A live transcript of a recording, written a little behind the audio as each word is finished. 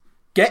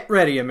Get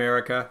ready,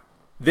 America.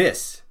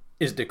 This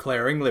is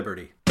Declaring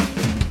Liberty.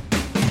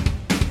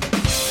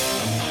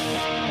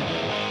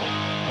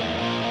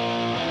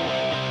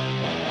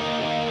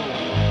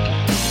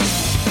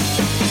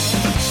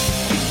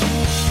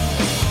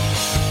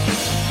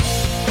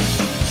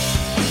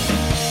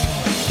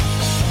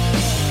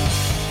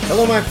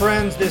 Hello, my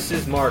friends. This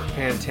is Mark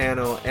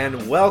Pantano,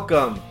 and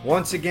welcome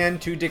once again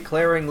to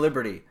Declaring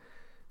Liberty,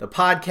 the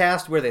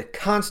podcast where the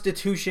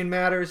Constitution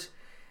matters,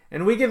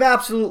 and we give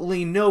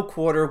absolutely no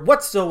quarter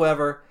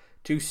whatsoever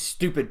to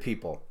stupid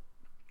people.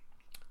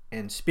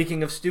 And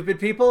speaking of stupid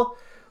people,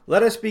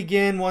 let us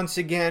begin once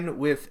again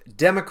with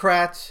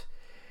Democrats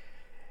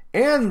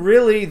and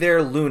really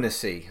their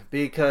lunacy,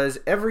 because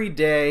every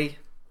day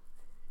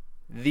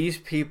these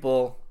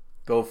people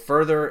go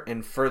further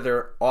and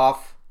further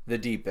off the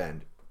deep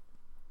end.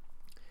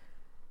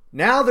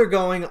 Now they're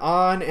going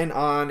on and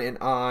on and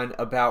on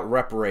about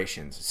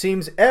reparations. It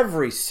seems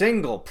every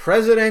single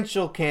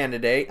presidential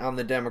candidate on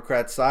the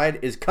Democrat side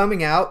is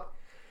coming out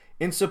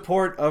in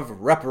support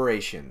of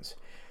reparations.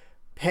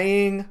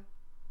 Paying,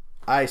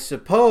 I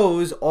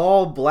suppose,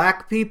 all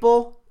black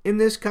people in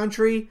this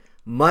country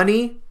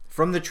money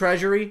from the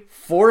Treasury,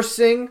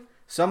 forcing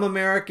some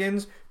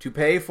Americans to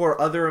pay for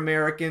other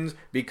Americans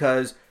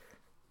because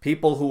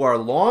people who are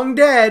long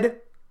dead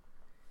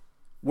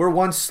were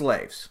once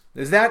slaves.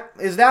 Is that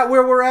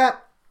where we're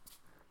at?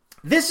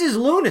 This is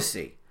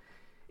lunacy.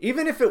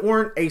 Even if it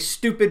weren't a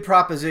stupid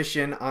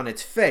proposition on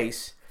its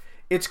face,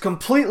 it's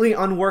completely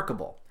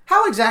unworkable.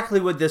 How exactly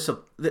would this...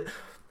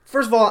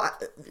 First of all,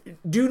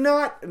 do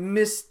not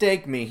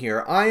mistake me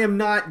here. I am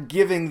not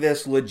giving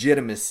this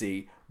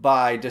legitimacy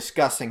by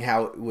discussing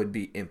how it would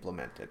be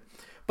implemented.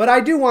 But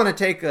I do want to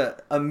take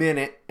a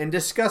minute and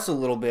discuss a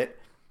little bit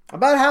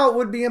about how it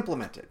would be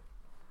implemented.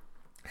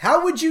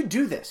 How would you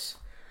do this?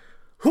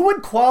 Who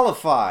would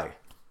qualify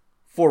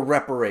for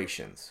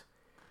reparations?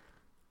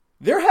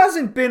 There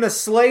hasn't been a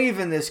slave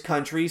in this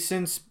country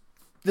since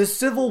the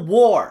Civil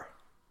War.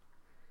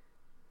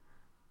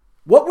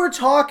 What we're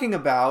talking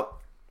about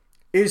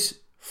is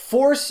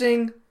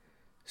forcing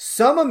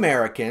some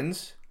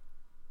Americans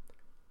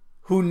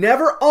who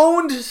never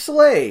owned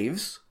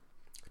slaves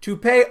to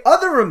pay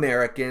other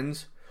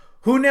Americans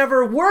who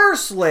never were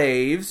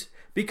slaves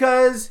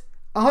because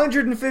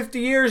 150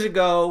 years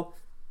ago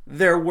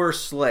there were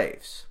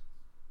slaves.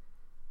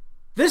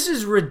 This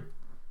is ridiculous.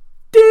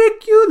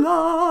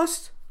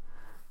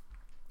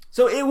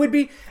 So it would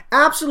be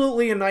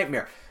absolutely a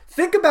nightmare.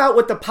 Think about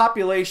what the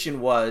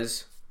population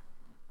was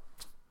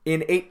in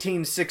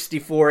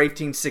 1864,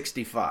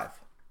 1865.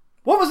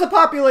 What was the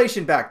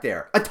population back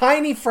there? A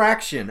tiny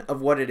fraction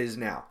of what it is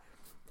now.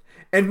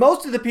 And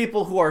most of the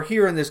people who are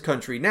here in this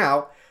country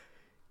now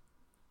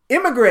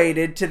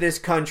immigrated to this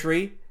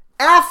country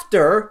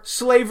after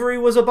slavery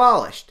was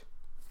abolished.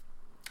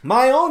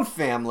 My own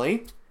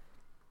family,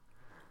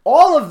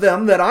 all of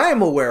them that I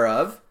am aware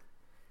of,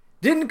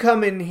 didn't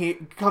come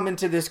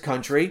into this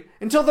country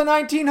until the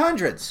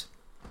 1900s,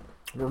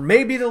 or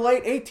maybe the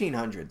late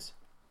 1800s,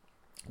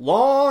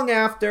 long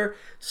after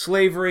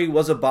slavery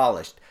was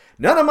abolished.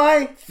 None of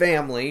my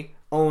family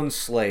owned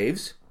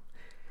slaves,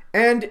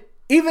 and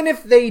even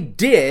if they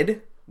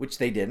did, which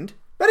they didn't,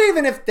 but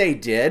even if they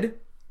did,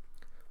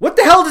 what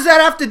the hell does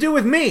that have to do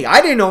with me? I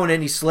didn't own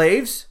any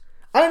slaves.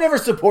 I never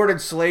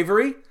supported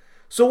slavery.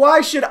 So why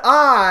should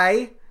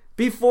I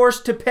be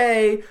forced to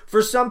pay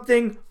for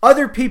something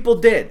other people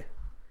did?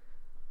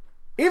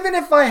 Even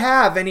if I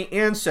have any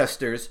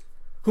ancestors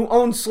who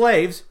owned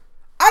slaves,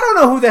 I don't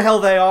know who the hell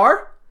they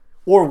are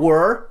or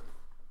were.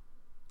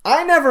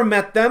 I never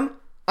met them.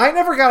 I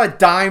never got a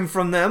dime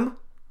from them.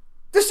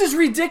 This is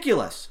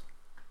ridiculous.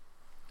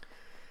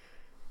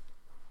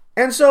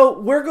 And so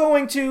we're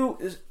going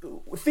to,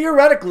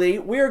 theoretically,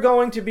 we're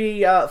going to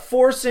be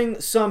forcing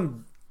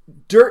some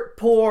dirt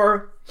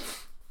poor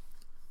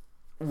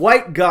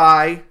white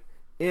guy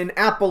in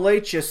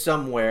Appalachia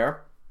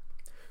somewhere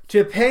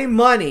to pay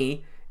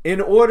money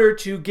in order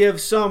to give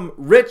some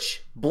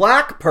rich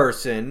black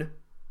person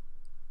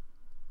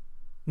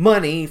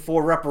money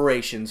for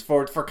reparations,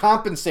 for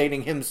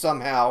compensating him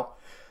somehow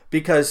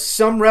because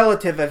some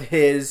relative of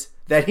his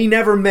that he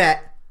never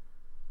met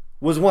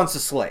was once a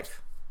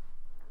slave.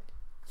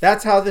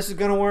 That's how this is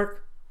going to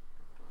work.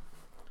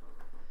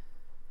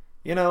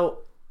 You know,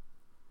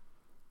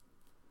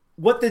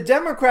 what the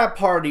Democrat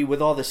Party,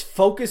 with all this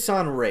focus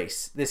on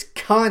race, this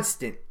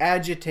constant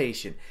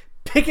agitation,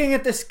 picking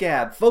at the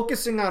scab,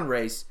 focusing on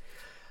race,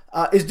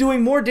 is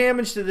doing more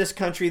damage to this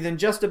country than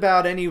just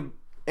about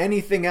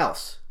anything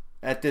else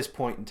at this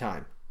point in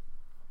time.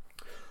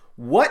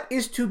 What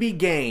is to be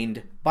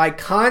gained by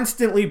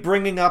constantly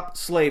bringing up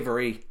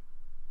slavery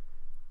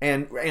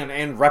and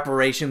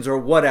reparations or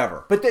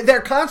whatever? But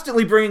they're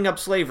constantly bringing up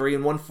slavery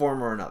in one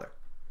form or another.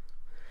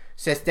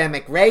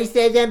 Systemic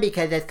racism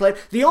because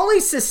it's the only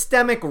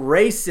systemic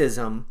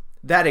racism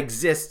that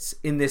exists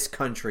in this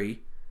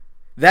country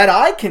that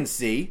I can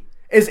see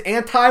is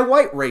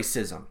anti-white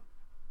racism.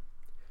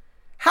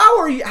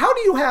 How do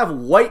you have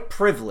white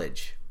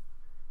privilege?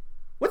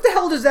 What the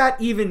hell does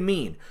that even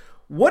mean?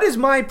 what is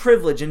my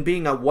privilege in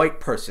being a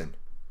white person?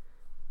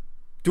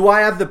 Do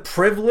I have the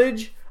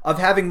privilege of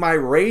having my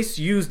race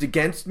used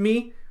against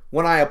me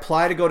when I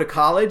apply to go to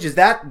college? Is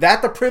that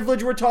the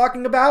privilege we're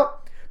talking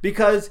about?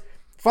 Because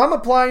if I'm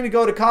applying to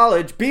go to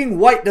college, being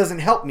white doesn't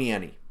help me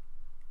any.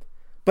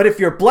 But if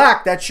you're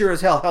black, that sure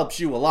as hell helps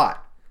you a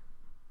lot.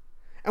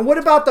 And what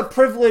about the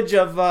privilege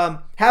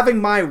of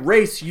having my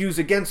race used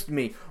against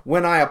me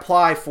when I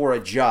apply for a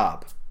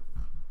job?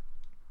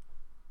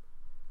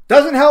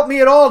 Doesn't help me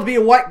at all to be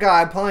a white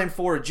guy applying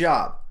for a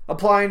job,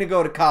 applying to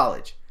go to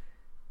college.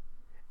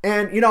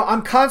 And,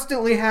 I'm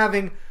constantly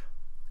having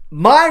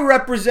my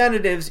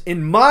representatives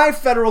in my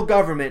federal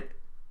government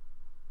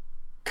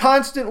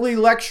constantly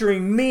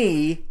lecturing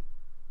me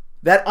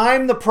that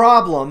I'm the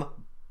problem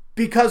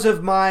because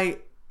of my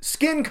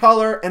skin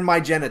color and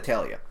my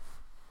genitalia.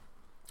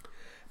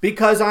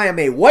 Because I am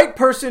a white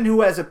person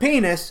who has a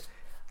penis,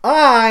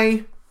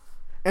 I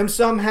am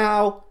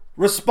somehow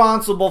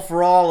responsible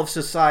for all of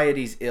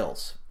society's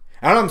ills.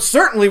 And I'm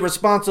certainly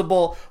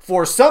responsible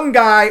for some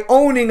guy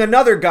owning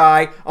another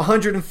guy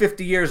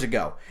 150 years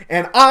ago.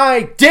 And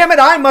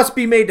I must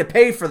be made to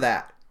pay for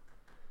that.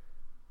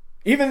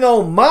 Even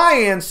though my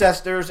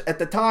ancestors at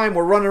the time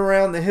were running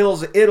around the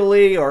hills of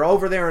Italy or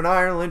over there in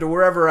Ireland or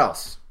wherever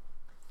else.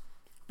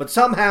 But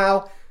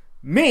somehow,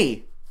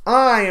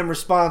 I am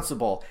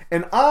responsible.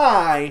 And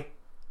I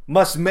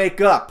must make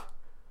up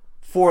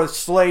for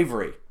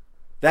slavery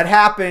that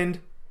happened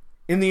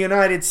in the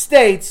United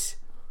States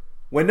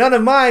when none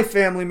of my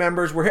family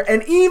members were here.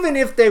 And even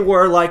if they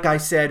were, like I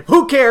said,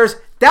 who cares?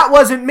 That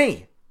wasn't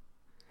me.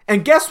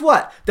 And guess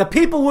what? The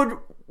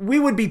people we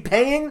would be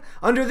paying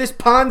under this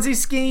Ponzi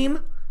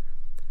scheme,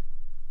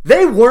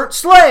 they weren't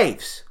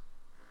slaves.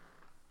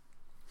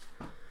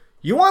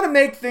 You want to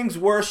make things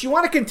worse. You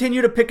want to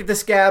continue to pick at the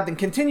scab and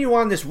continue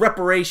on this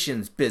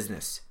reparations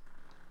business.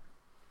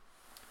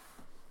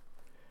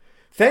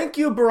 Thank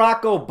you,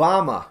 Barack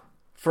Obama,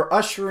 for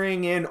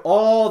ushering in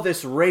all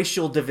this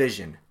racial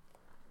division.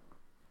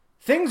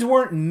 Things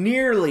weren't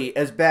nearly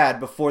as bad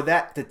before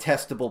that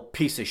detestable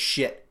piece of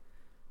shit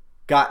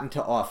got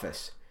into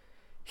office.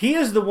 He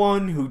is the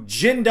one who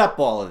ginned up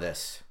all of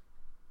this.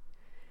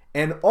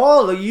 And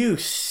all of you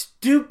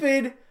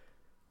stupid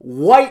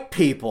white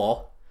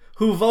people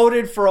who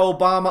voted for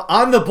Obama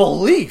on the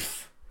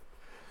belief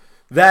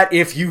that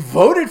if you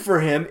voted for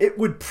him, it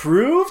would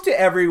prove to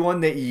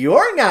everyone that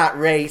you're not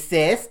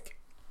racist.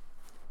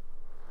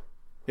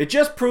 It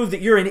just proved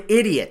that you're an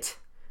idiot.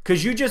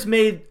 Because you just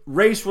made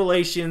race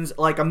relations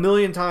like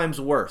 1,000,000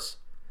 times worse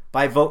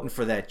by voting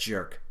for that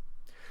jerk.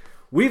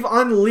 We've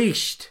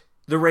unleashed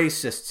the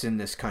racists in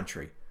this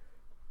country.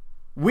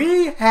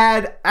 We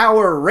had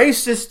our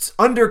racists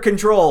under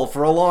control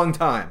for a long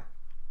time.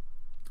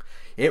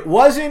 It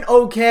wasn't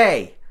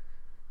okay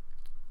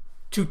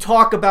to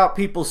talk about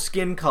people's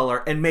skin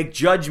color and make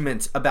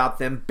judgments about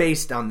them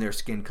based on their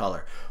skin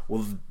color.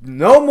 Well,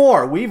 no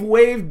more. We've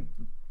waved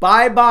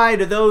bye-bye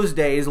to those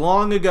days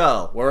long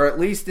ago, or at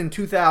least in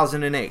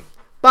 2008.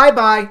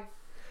 Bye-bye.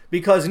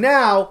 Because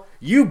now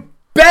you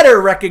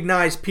better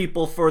recognize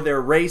people for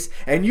their race,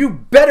 and you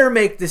better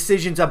make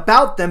decisions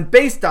about them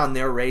based on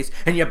their race,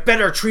 and you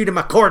better treat them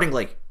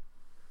accordingly.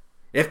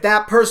 If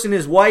that person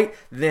is white,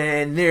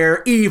 then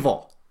they're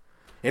evil.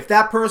 If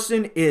that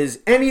person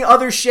is any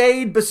other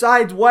shade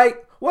besides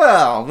white,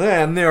 well,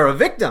 then they're a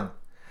victim.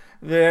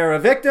 They're a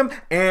victim,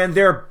 and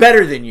they're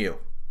better than you.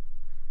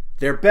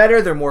 They're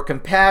better, they're more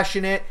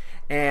compassionate,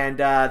 and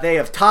they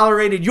have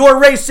tolerated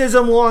your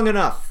racism long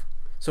enough.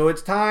 So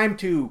it's time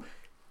to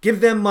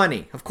give them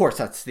money. Of course,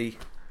 that's the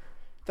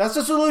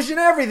solution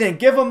to everything.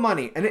 Give them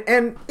money.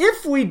 And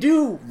if we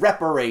do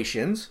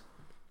reparations,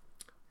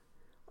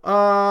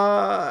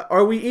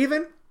 are we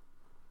even?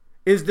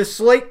 Is the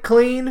slate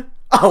clean?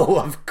 Oh,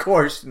 of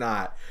course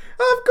not.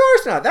 Of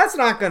course not. That's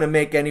not going to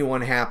make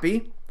anyone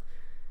happy.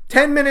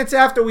 10 minutes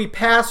after we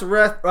pass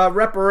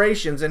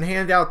reparations and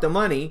hand out the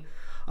money,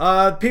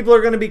 people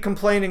are going to be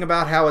complaining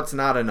about how it's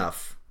not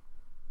enough.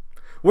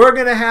 We're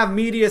going to have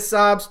media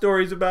sob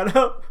stories about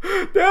how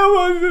there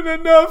wasn't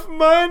enough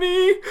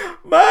money.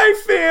 My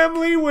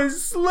family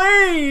was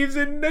slaves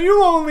and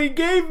you only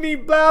gave me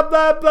blah,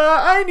 blah,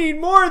 blah. I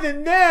need more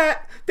than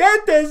that.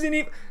 That doesn't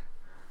even...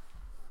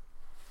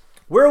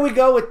 Where do we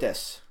go with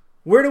this?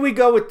 Where do we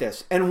go with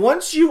this? And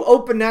once you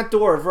open that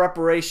door of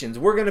reparations,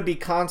 we're going to be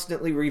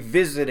constantly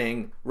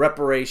revisiting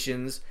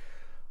reparations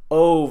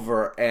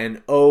over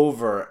and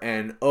over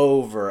and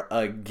over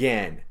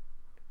again.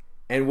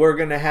 And we're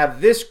going to have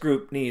this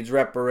group needs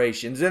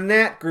reparations, and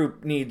that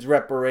group needs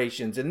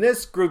reparations, and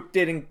this group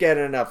didn't get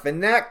enough,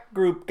 and that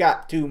group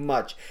got too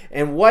much,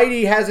 and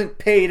Whitey hasn't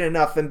paid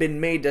enough and been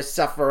made to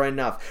suffer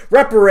enough.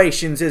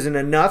 Reparations isn't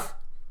enough.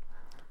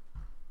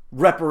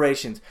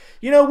 Reparations.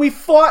 You know, we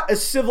fought a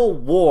civil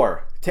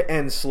war to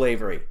end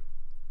slavery.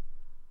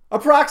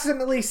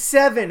 Approximately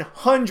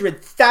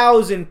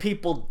 700,000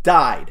 people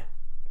died.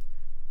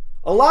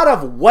 A lot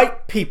of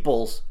white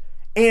people's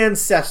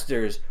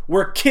ancestors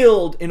were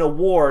killed in a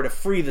war to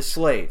free the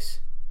slaves.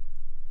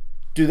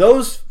 Do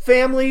those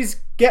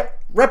families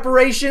get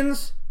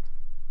reparations?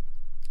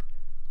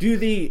 Do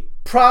the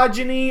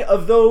progeny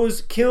of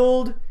those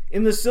killed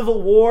in the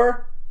Civil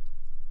War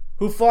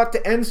who fought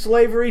to end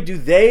slavery, do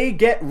they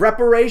get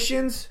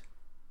reparations?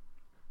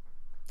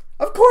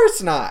 Of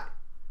course not.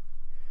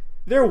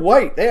 They're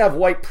white. They have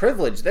white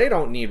privilege. They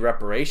don't need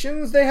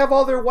reparations. They have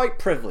all their white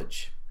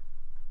privilege.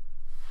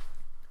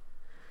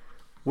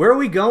 Where are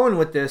we going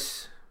with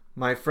this,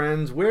 my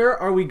friends? Where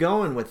are we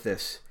going with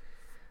this?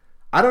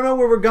 I don't know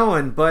where we're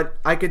going, but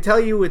I can tell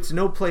you it's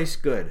no place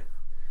good.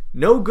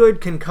 No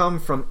good can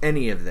come from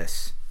any of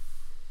this.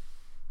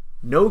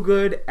 No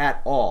good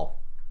at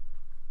all.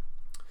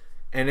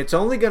 And it's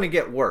only going to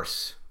get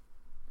worse.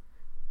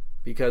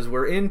 Because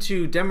we're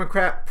into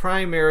Democrat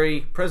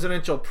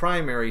presidential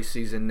primary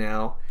season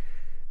now.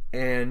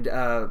 And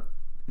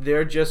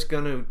they're just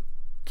going to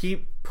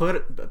keep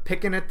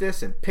picking at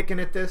this and picking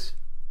at this.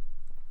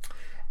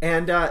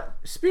 And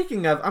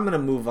speaking of, I'm going to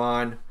move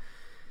on.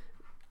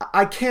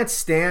 I can't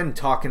stand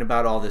talking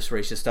about all this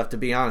racist stuff, to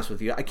be honest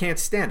with you. I can't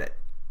stand it.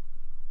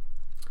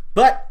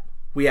 But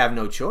we have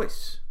no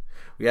choice.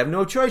 We have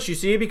no choice, you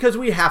see, because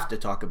we have to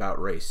talk about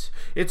race.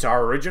 It's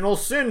our original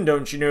sin,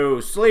 don't you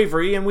know,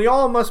 slavery, and we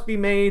all must be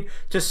made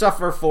to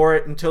suffer for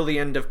it until the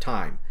end of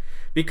time.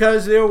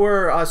 Because there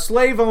were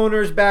slave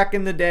owners back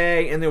in the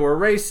day, and there were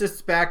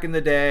racists back in the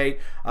day.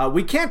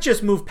 We can't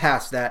just move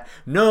past that.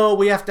 No,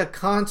 we have to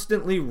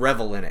constantly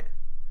revel in it.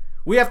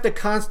 We have to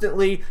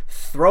constantly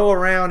throw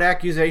around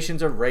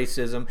accusations of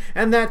racism,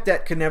 and that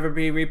debt can never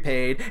be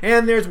repaid,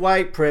 and there's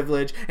white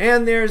privilege,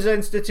 and there's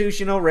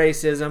institutional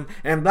racism,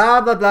 and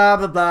blah, blah, blah,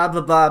 blah, blah,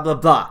 blah, blah, blah,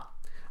 blah.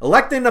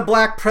 Electing a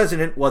black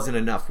president wasn't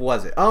enough,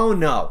 was it? Oh,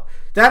 no.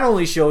 That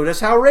only showed us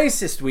how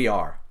racist we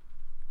are.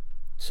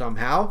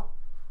 Somehow.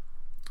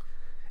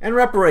 And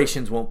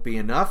reparations won't be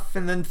enough,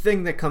 and the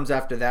thing that comes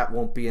after that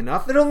won't be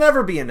enough. It'll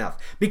never be enough,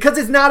 because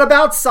it's not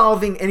about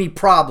solving any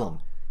problem.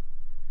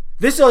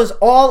 This is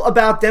all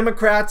about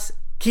Democrats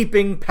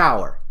keeping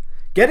power.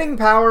 Getting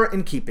power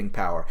and keeping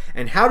power.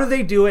 And how do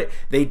they do it?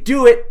 They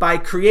do it by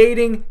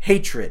creating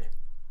hatred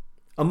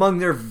among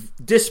their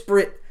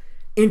disparate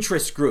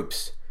interest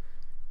groups.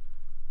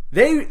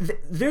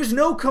 There's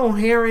no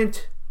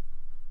coherent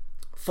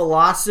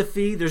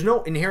philosophy. There's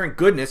no inherent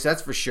goodness,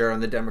 that's for sure, on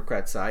the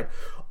Democrat side.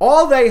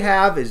 All they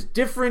have is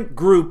different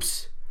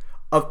groups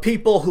of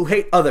people who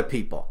hate other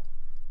people.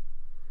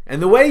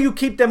 And the way you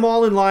keep them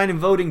all in line and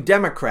voting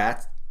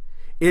Democrat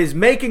is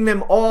making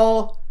them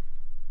all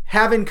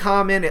have in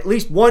common at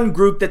least one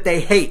group that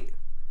they hate.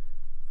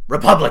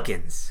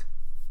 Republicans.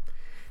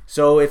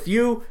 So if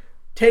you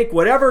take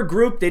whatever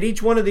group that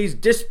each one of these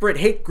disparate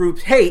hate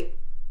groups hate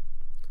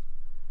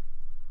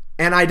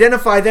and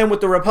identify them with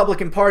the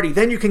Republican Party,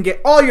 then you can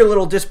get all your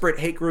little disparate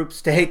hate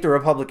groups to hate the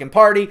Republican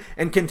Party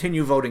and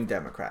continue voting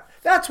Democrat.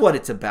 That's what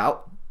it's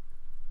about.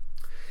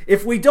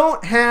 If we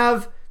don't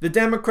have the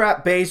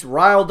Democrat base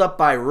riled up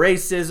by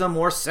racism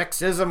or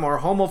sexism or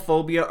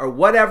homophobia or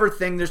whatever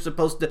thing they're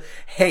supposed to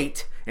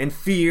hate and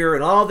fear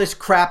and all this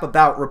crap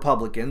about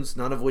Republicans,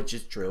 none of which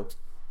is true,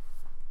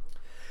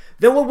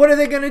 then what are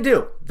they going to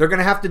do? They're going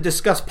to have to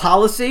discuss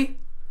policy?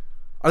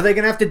 Are they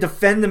going to have to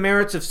defend the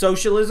merits of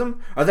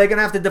socialism? Are they going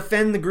to have to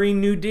defend the Green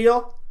New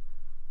Deal?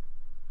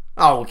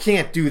 Oh, we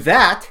can't do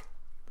that.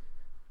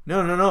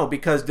 No,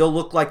 because they'll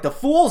look like the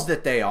fools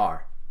that they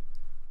are.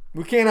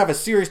 We can't have a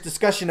serious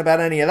discussion about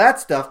any of that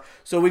stuff,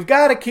 so we've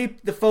got to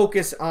keep the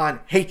focus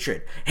on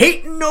hatred.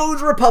 Hating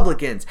those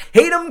Republicans.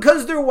 Hate them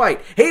because they're white.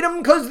 Hate them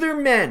because they're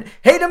men.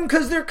 Hate them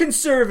because they're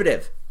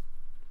conservative.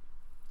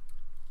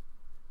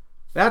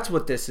 That's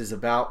what this is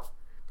about.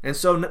 And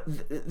so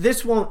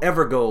this won't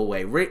ever go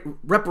away.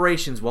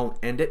 Reparations won't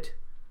end it.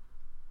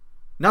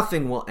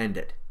 Nothing will end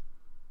it.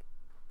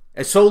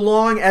 And so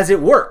long as it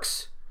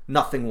works,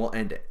 nothing will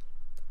end it.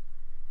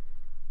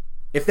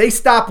 If they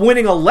stop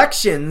winning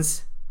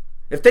elections,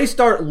 if they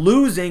start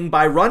losing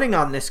by running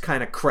on this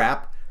kind of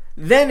crap,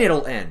 then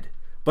it'll end.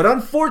 But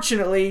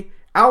unfortunately,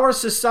 our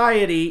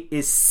society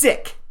is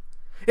sick.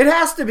 It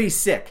has to be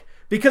sick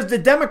because the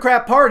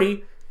Democrat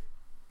Party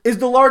is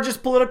the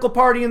largest political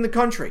party in the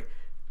country.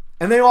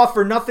 And they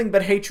offer nothing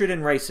but hatred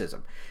and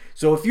racism.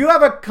 So if you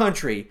have a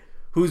country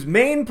whose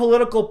main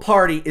political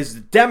party is the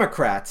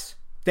Democrats,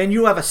 then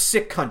you have a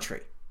sick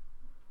country.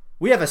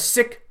 We have a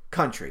sick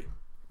country.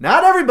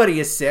 Not everybody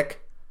is sick.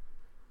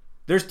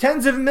 There's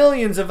tens of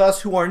millions of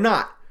us who are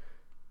not.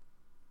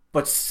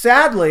 But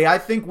sadly, I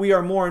think we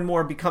are more and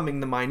more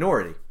becoming the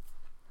minority.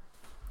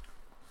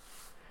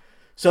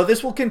 So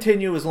this will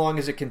continue as long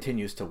as it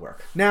continues to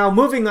work. Now,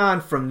 moving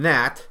on from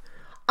that,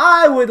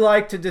 I would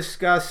like to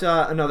discuss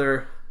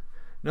another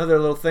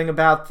little thing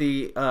about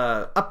the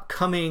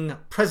upcoming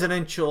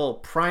presidential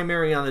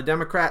primary on the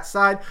Democrat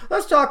side.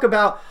 Let's talk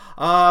about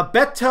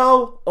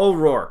Beto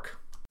O'Rourke.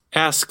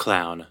 Ass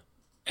clown.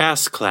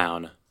 Ass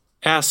clown.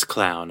 Ass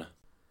clown.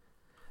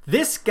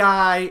 This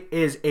guy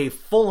is a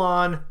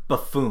full-on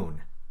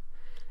buffoon.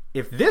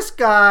 If this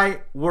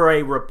guy were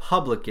a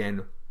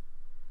Republican,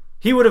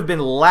 he would have been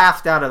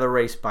laughed out of the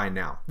race by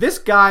now. This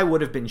guy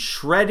would have been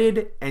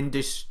shredded and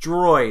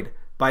destroyed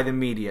by the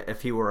media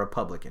if he were a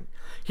Republican.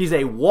 He's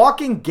a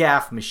walking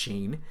gaffe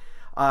machine.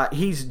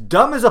 He's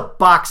dumb as a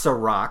box of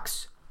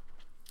rocks.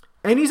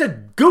 And he's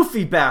a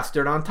goofy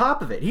bastard on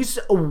top of it. He's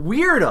a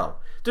weirdo.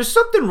 There's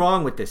something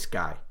wrong with this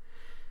guy.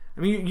 I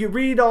mean, you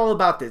read all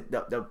about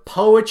the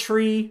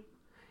poetry.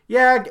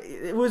 Yeah,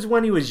 it was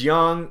when he was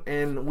young,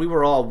 and we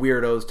were all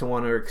weirdos to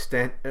one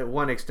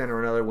extent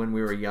or another when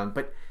we were young.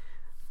 But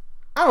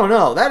I don't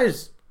know.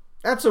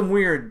 That's some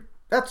weird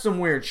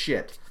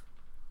shit.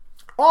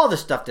 All the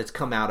stuff that's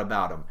come out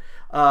about him.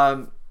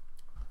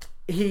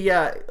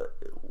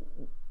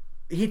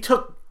 He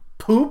took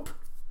poop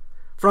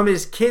from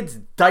his kid's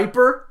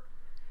diaper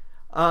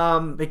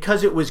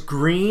because it was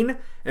green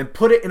and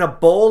put it in a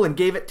bowl and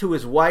gave it to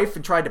his wife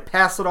and tried to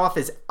pass it off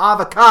as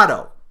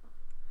avocado.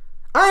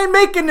 I ain't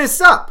making this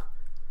up.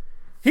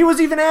 He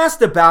was even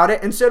asked about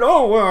it and said,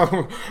 "Oh,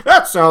 well,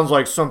 that sounds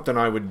like something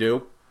I would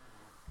do."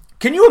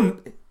 Can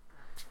you?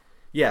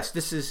 Yes,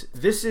 this is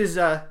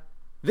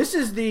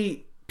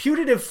the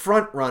putative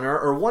front runner,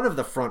 or one of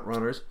the front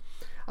runners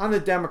on the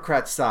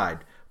Democrat side.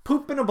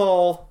 Poop in a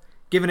bowl,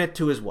 giving it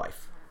to his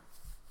wife.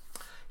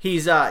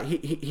 He's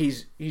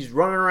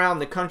running around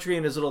the country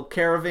in his little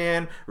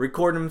caravan,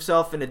 recording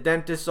himself in a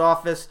dentist's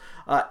office,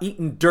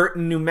 eating dirt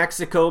in New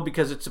Mexico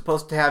because it's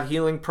supposed to have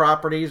healing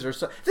properties or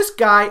so. This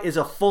guy is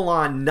a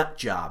full-on nut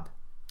job.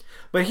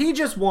 But he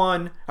just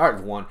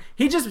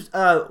He just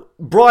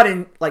brought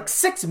in like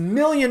 $6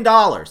 million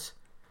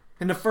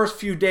in the first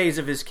few days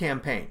of his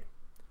campaign.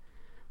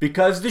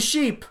 Because the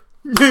sheep.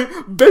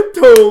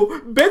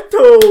 Beto.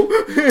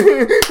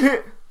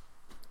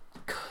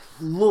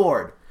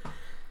 Lord.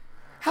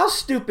 How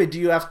stupid do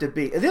you have to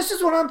be? This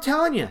is what I'm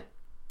telling you.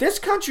 This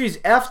country's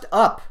effed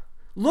up.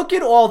 Look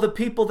at all the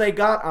people they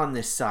got on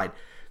this side.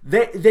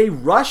 They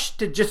rushed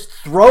to just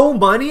throw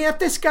money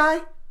at this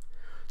guy.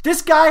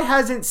 This guy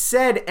hasn't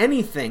said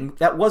anything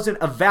that wasn't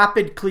a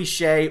vapid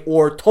cliche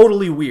or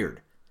totally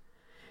weird.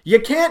 You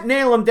can't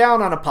nail him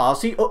down on a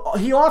policy.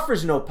 He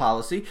offers no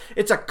policy.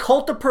 It's a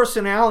cult of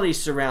personality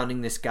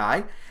surrounding this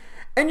guy.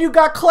 And you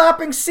got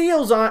clapping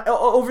seals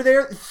over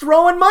there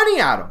throwing money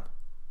at him.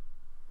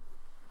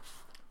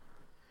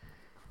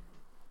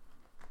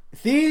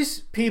 If these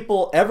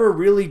people ever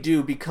really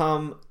do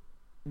become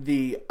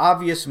the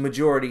obvious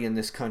majority in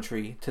this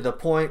country to the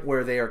point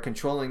where they are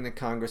controlling the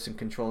Congress and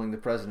controlling the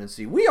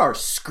presidency, we are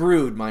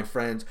screwed, my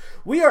friends.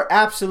 We are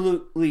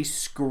absolutely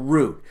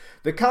screwed.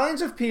 The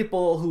kinds of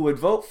people who would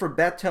vote for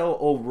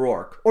Beto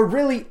O'Rourke, or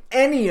really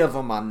any of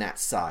them on that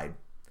side,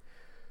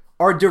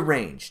 are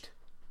deranged.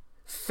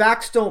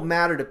 Facts don't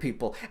matter to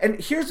people.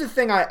 And here's the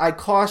thing I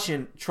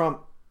caution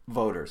Trump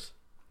voters.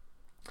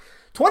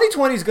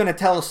 2020 is going to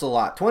tell us a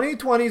lot.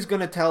 2020 is going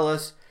to tell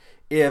us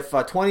if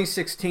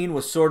 2016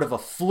 was sort of a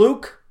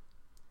fluke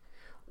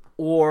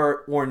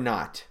or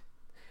not.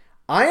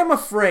 I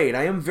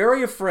am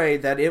very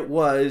afraid that it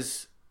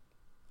was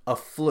a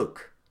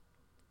fluke.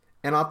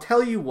 And I'll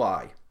tell you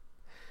why.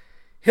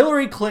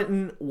 Hillary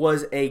Clinton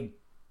was a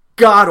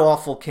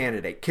god-awful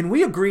candidate. Can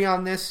we agree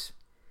on this?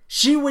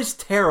 She was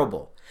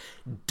terrible.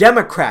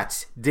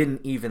 Democrats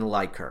didn't even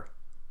like her.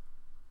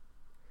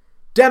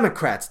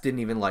 Democrats didn't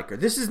even like her.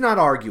 This is not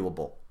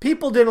arguable.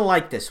 People didn't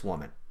like this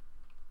woman.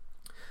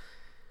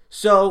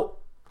 So,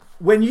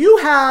 when you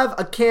have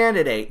a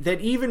candidate that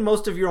even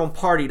most of your own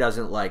party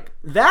doesn't like,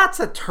 that's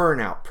a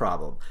turnout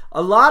problem.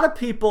 A lot of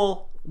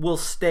people will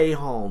stay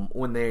home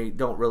when they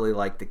don't really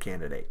like the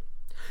candidate.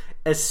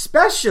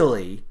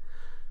 Especially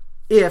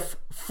if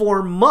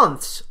for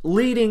months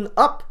leading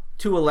up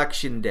to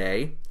Election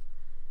Day,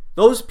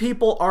 those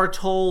people are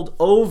told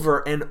over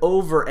and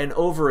over and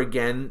over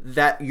again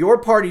that your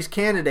party's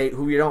candidate,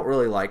 who you don't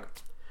really like,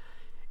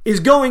 is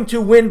going to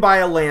win by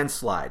a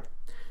landslide.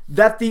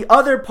 That the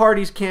other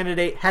party's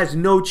candidate has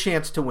no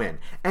chance to win.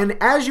 And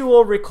as you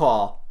will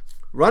recall,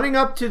 running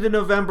up to the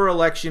November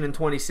election in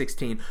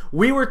 2016,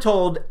 we were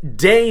told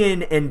day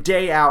in and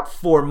day out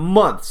for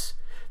months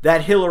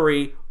that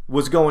Hillary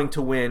was going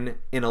to win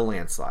in a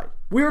landslide.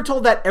 We were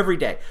told that every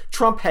day.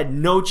 Trump had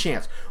no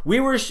chance. We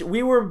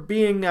were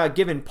being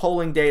given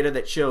polling data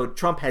that showed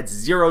Trump had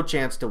zero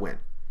chance to win.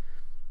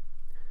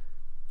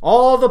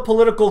 All the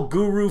political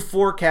guru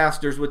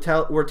forecasters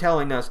were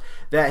telling us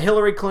that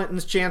Hillary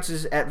Clinton's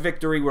chances at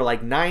victory were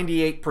like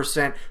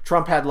 98%.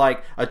 Trump had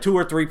like a 2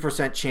 or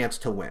 3% chance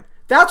to win.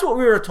 That's what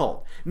we were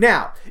told.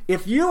 Now,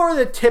 if you are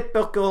the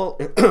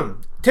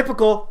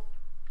typical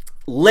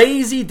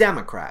lazy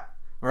Democrat,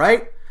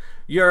 right?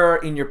 You're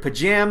in your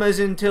pajamas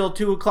until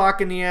 2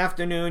 o'clock in the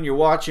afternoon. You're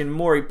watching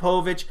Maury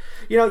Povich.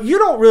 You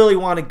don't really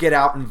want to get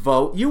out and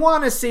vote. You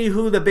want to see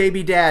who the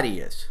baby daddy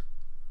is.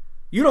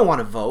 You don't want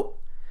to vote.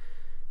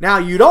 Now,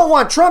 you don't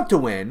want Trump to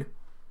win.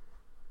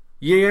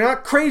 You're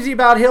not crazy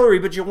about Hillary,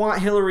 but you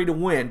want Hillary to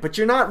win. But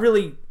you're not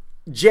really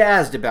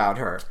jazzed about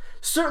her.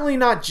 Certainly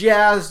not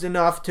jazzed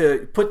enough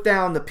to put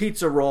down the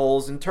pizza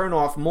rolls and turn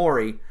off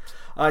Maury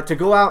to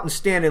go out and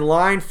stand in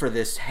line for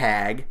this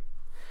hag.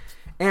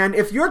 And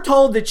if you're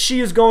told that she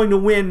is going to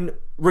win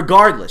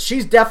regardless,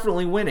 she's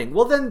definitely winning,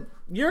 well then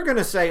you're going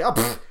to say,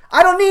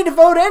 I don't need to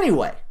vote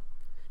anyway.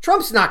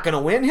 Trump's not going to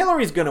win.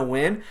 Hillary's going to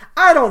win.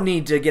 I don't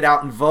need to get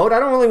out and vote. I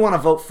don't really want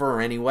to vote for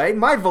her anyway.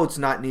 My vote's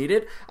not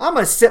needed. I'm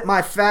going to sit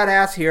my fat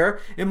ass here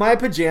in my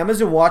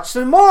pajamas and watch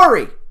some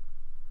Maury.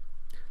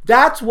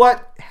 That's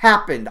what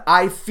happened,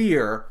 I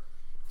fear,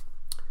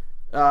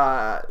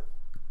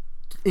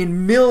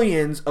 in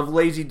millions of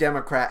lazy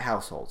Democrat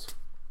households.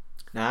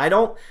 Now,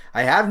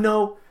 I have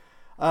no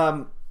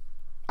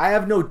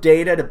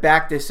data to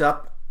back this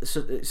up,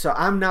 so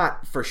I'm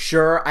not for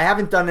sure. I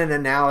haven't done an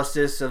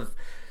analysis of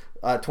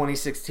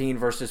 2016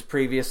 versus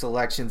previous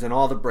elections and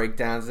all the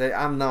breakdowns.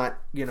 I'm not,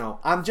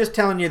 I'm just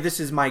telling you this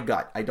is my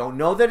gut. I don't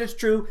know that it's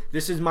true.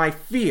 This is my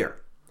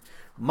fear.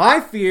 My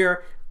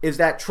fear is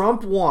that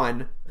Trump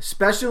won,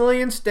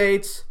 especially in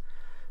states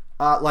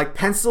like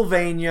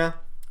Pennsylvania,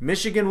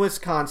 Michigan,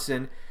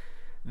 Wisconsin,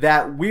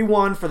 that we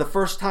won for the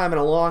first time in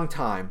a long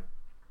time.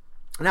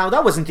 Now,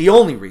 that wasn't the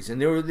only reason.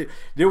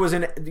 There was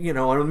an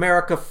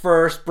America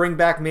First, bring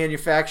back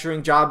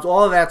manufacturing jobs,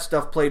 all of that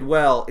stuff played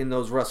well in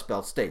those Rust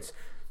Belt states.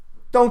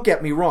 Don't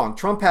get me wrong.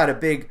 Trump had a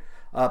big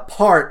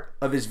part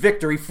of his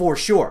victory for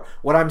sure.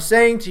 What I'm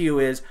saying to you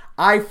is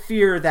I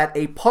fear that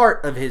a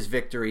part of his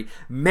victory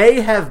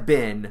may have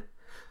been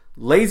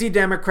lazy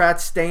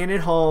Democrats staying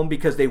at home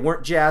because they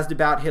weren't jazzed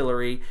about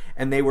Hillary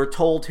and they were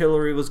told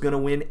Hillary was going to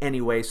win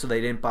anyway, so they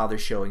didn't bother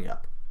showing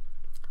up.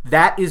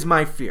 That is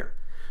my fear.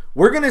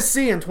 We're going to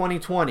see in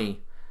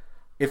 2020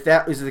 if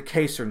that is the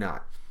case or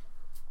not.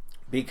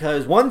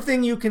 Because one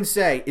thing you can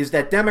say is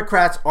that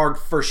Democrats are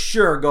for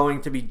sure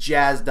going to be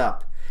jazzed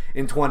up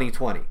in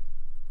 2020.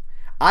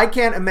 I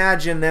can't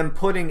imagine them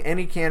putting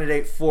any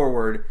candidate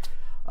forward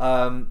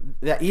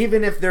that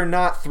even if they're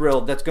not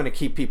thrilled, that's going to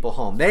keep people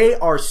home. They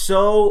are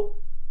so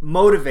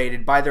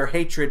motivated by their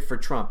hatred for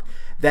Trump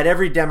that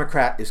every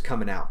Democrat is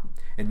coming out.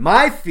 And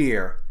my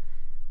fear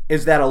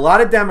is that a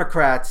lot of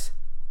Democrats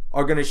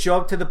are going to show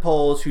up to the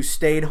polls who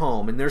stayed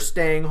home, and their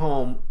staying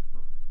home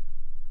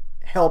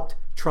helped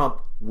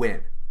Trump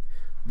win.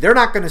 They're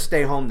not going to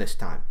stay home this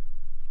time.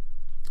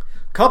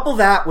 Couple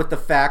that with the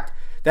fact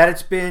that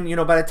it's been,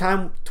 by the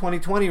time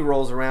 2020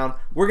 rolls around,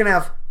 we're going to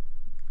have,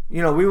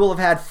 we will have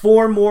had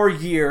 4 more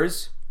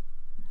years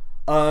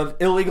of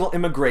illegal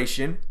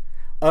immigration,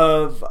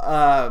 of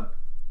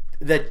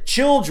the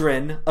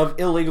children of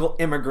illegal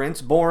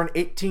immigrants born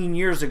 18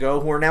 years ago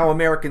who are now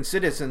American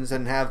citizens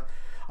and have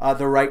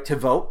the right to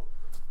vote.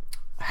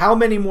 How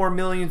many more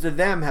millions of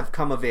them have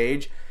come of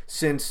age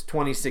since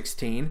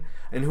 2016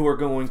 and who are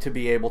going to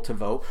be able to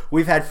vote?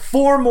 We've had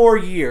 4 more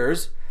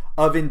years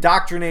of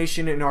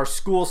indoctrination in our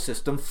school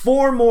system,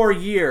 4 more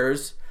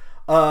years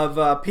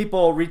of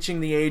people reaching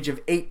the age of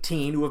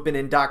 18 who have been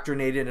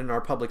indoctrinated in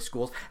our public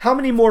schools. How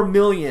many more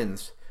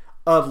millions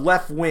of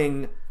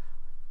left-wing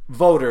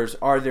voters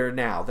are there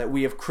now that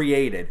we have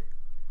created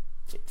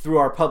through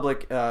our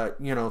public,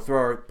 through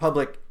our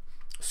public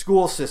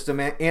school system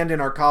and in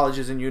our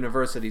colleges and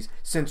universities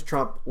since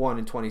Trump won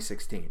in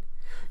 2016?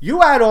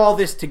 You add all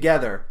this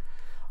together,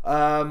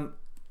 I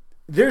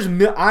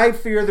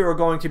fear there are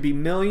going to be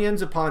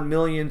millions upon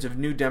millions of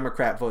new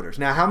Democrat voters.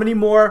 Now, how many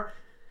more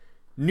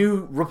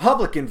new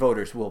Republican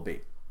voters will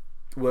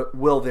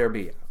there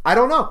be? I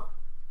don't know.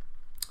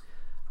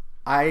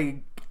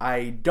 I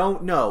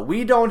don't know.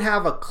 We don't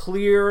have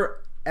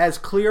as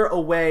clear a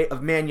way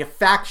of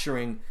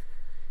manufacturing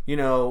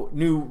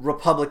new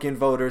Republican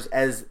voters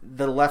as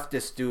the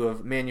leftists do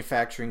of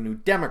manufacturing new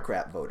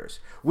Democrat voters.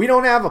 We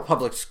don't have a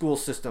public school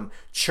system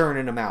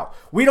churning them out.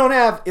 We don't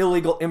have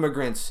illegal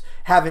immigrants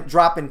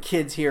dropping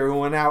kids here who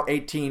are now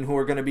 18 who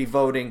are going to be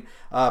voting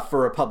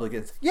for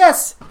Republicans.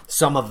 Yes,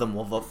 some of them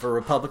will vote for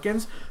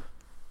Republicans,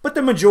 but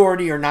the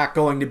majority are not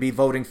going to be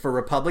voting for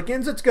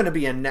Republicans. It's going to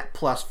be a net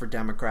plus for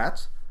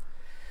Democrats.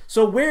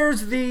 So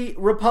where's the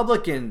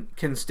Republican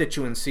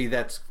constituency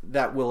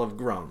that will have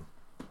grown?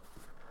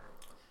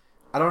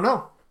 I don't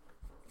know.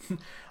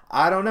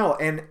 I don't know.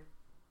 And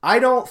I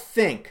don't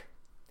think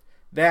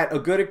that a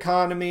good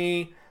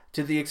economy,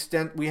 to the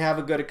extent we have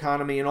a good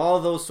economy and all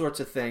of those sorts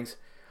of things,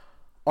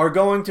 are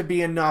going to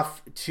be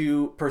enough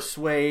to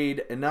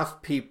persuade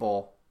enough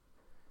people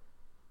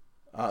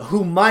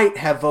who might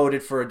have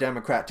voted for a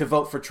Democrat to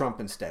vote for Trump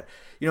instead.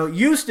 It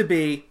used to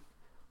be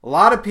a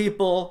lot of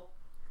people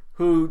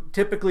who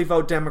typically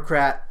vote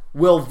Democrat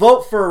will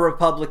vote for a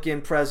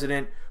Republican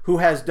president who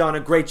has done a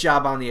great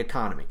job on the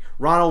economy.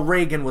 Ronald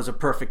Reagan was a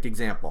perfect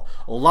example.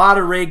 A lot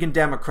of Reagan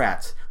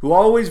Democrats who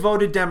always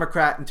voted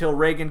Democrat until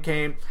Reagan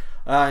came,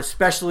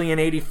 especially in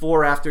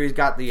 '84 after he's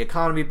got the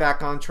economy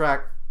back on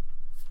track,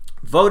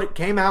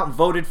 came out and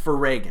voted for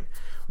Reagan.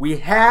 We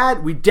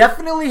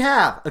definitely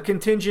have a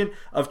contingent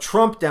of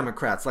Trump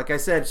Democrats, like I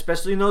said,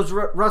 especially in those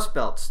Rust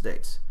Belt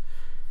states.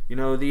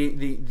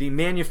 The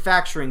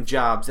manufacturing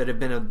jobs that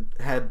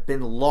have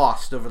been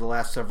lost over the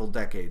last several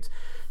decades.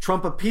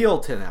 Trump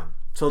appealed to them.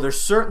 So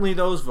there's certainly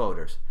those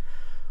voters.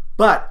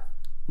 But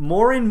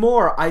more and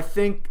more, I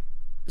think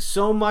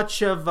so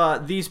much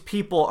of these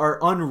people are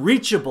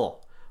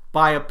unreachable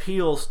by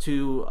appeals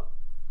to,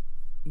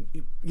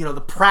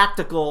 the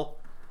practical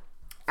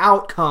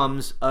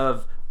outcomes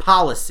of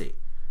policy.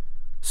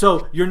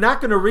 So you're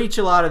not going to reach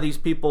a lot of these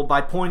people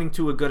by pointing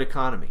to a good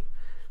economy.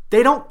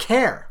 They don't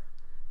care.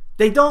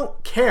 They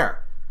don't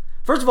care.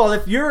 First of all,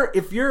 if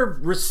you're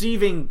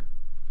receiving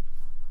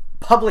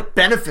public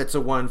benefits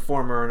of one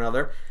form or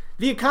another,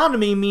 the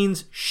economy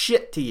means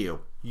shit to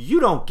you. You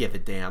don't give a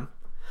damn.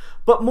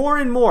 But more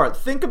and more,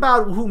 think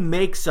about who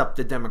makes up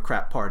the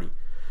Democrat Party.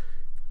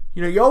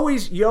 You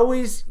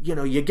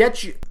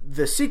get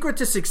the secret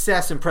to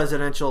success in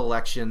presidential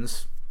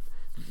elections,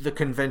 the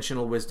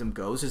conventional wisdom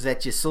goes, is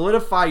that you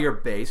solidify your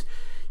base,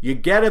 you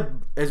get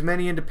as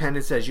many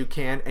independents as you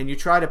can, and you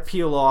try to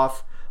peel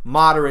off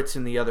moderates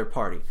in the other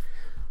party.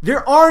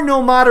 There are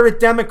no moderate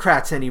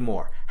Democrats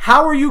anymore.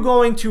 How are you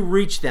going to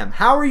reach them?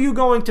 How are you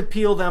going to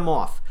peel them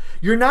off?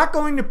 You're not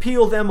going to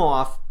peel them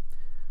off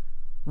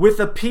with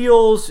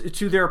appeals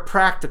to their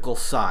practical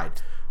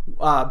side.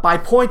 By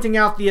pointing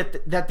out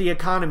that the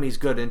economy's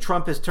good and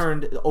Trump has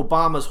turned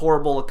Obama's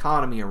horrible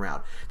economy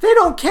around. They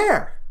don't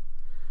care.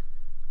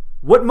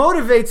 What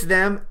motivates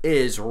them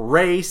is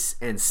race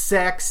and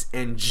sex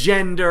and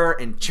gender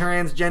and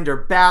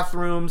transgender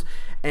bathrooms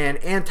and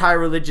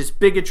anti-religious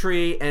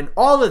bigotry and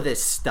all of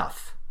this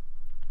stuff.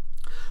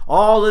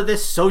 All of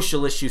this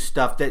social issue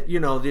stuff that,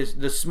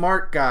 the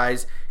smart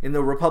guys in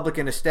the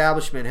Republican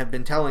establishment have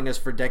been telling us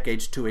for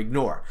decades to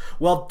ignore.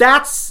 Well,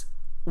 that's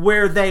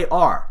where they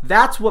are.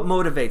 That's what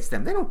motivates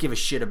them. They don't give a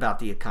shit about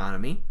the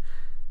economy.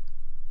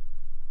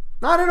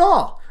 Not at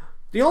all.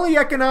 The only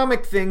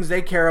economic things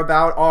they care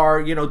about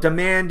are,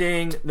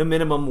 demanding the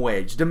minimum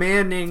wage,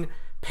 demanding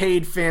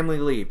paid family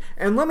leave.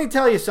 And let me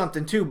tell you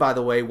something too, by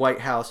the way,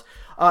 White House.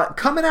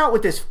 Coming out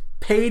with this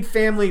paid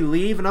family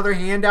leave, another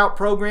handout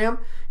program,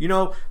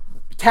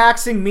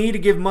 taxing me to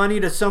give money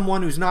to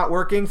someone who's not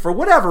working for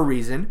whatever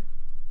reason.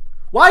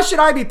 Why should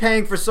I be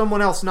paying for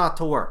someone else not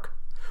to work?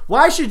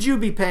 Why should you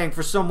be paying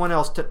for someone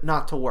else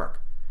not to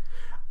work?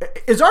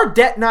 Is our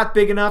debt not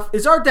big enough?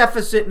 Is our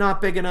deficit not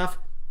big enough?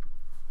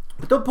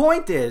 But the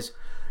point is,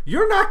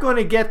 you're not going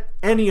to get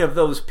any of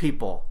those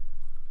people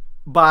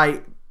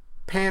by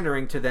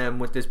pandering to them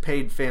with this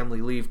paid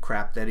family leave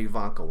crap that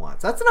Ivanka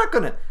wants. That's not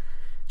going to...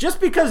 Just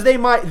because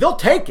they'll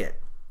take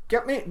it.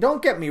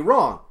 Don't get me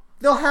wrong.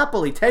 They'll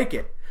happily take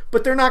it.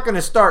 But they're not going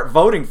to start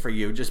voting for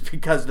you just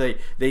because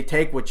they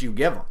take what you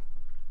give them.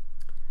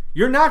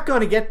 You're not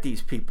going to get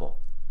these people.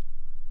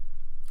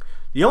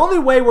 The only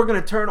way we're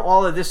going to turn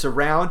all of this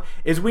around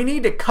is we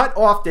need to cut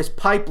off this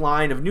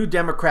pipeline of new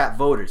Democrat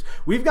voters.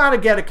 We've got to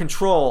get a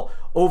control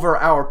over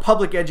our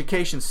public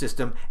education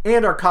system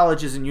and our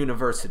colleges and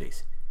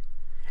universities.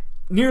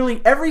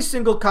 Nearly every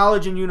single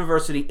college and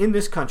university in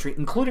this country,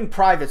 including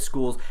private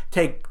schools,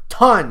 take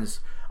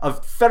tons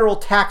of federal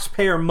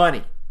taxpayer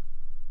money.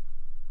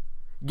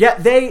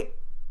 Yet they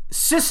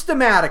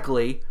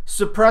systematically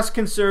suppress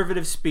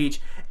conservative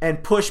speech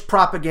and push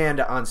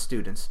propaganda on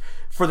students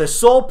for the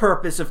sole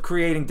purpose of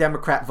creating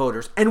Democrat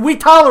voters. And we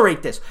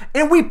tolerate this.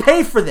 And we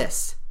pay for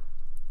this.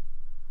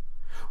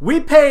 We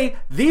pay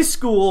these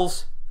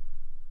schools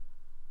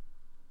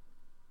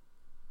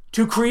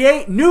to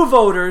create new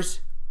voters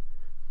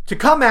to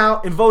come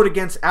out and vote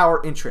against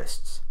our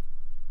interests.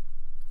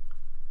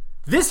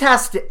 This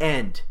has to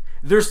end.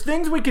 There's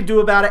things we could do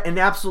about it, and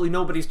absolutely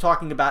nobody's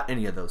talking about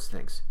any of those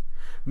things.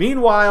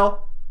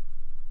 Meanwhile,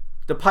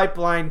 the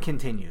pipeline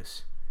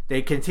continues.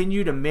 They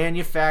continue to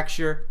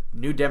manufacture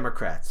new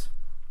Democrats.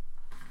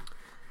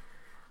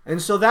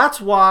 And so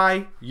that's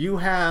why you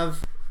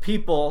have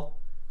people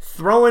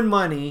throwing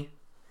money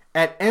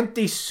at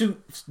empty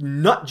suit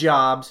nut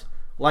jobs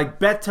like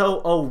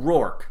Beto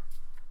O'Rourke,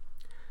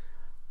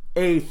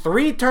 a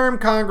 3-term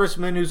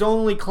congressman whose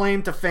only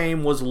claim to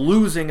fame was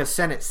losing a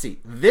Senate seat.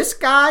 This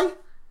guy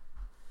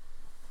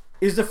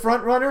is the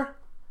front runner.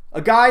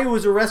 A guy who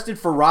was arrested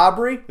for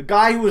robbery, a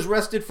guy who was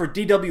arrested for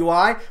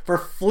DWI, for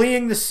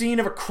fleeing the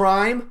scene of a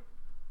crime,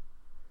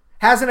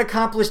 hasn't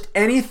accomplished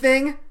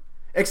anything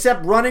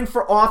except running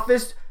for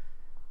office,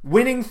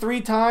 winning 3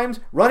 times,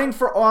 running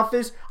for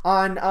office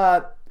on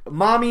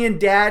mommy and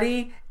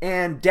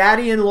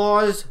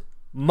daddy-in-law's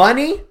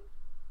money.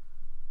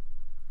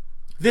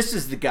 This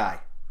is the guy.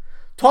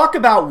 Talk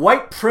about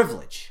white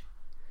privilege.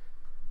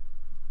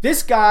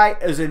 This guy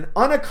is an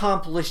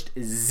unaccomplished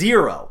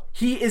zero.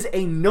 He is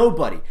a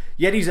nobody.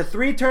 Yet he's a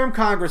 3-term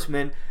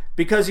congressman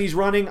because he's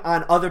running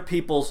on other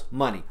people's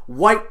money.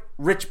 White,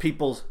 rich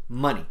people's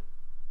money.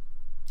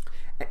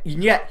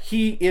 And yet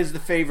he is the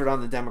favorite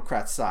on the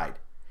Democrat side.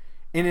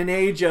 In an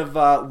age of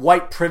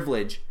white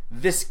privilege,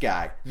 this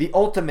guy, the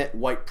ultimate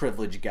white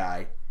privilege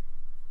guy,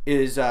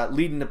 is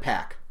leading the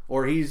pack.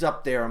 Or he's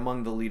up there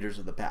among the leaders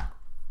of the pack.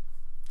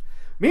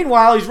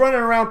 Meanwhile, he's running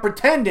around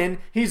pretending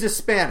he's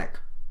Hispanic.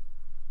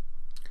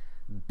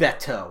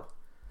 Beto.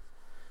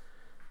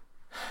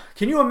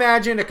 Can you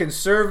imagine a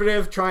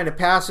conservative trying to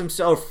pass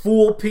himself,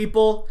 fool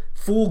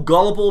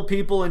gullible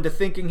people into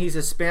thinking he's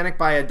Hispanic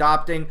by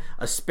adopting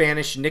a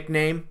Spanish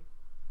nickname?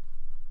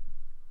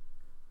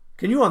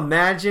 Can you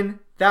imagine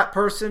that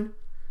person?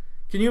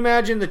 Can you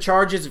imagine the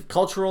charges of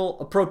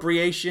cultural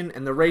appropriation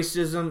and the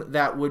racism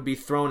that would be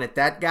thrown at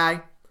that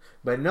guy?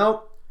 But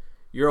nope,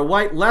 you're a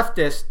white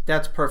leftist,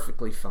 that's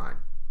perfectly fine.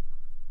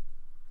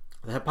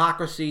 The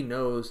hypocrisy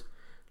knows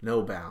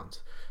no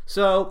bounds.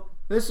 So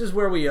this is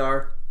where we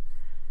are.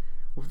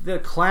 The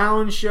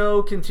clown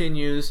show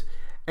continues.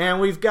 And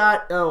we've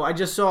got, I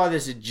just saw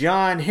this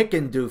John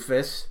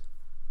Hickendoofus.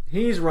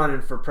 He's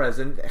running for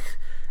president.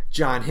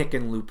 John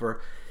Hickenlooper.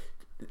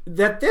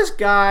 That this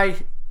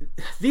guy,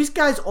 these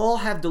guys all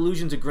have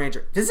delusions of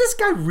grandeur. Does this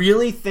guy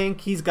really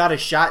think he's got a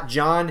shot,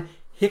 John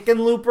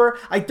Hickenlooper?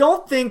 I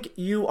don't think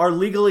you are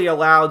legally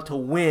allowed to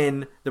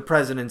win the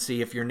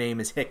presidency if your name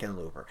is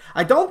Hickenlooper.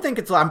 I don't think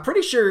it's allowed. I'm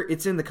pretty sure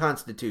it's in the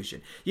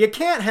Constitution. You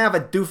can't have a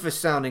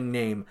doofus-sounding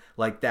name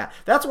like that.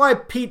 That's why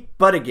Pete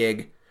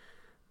Buttigieg,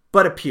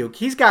 Buttapuke,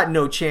 he's got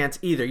no chance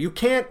either.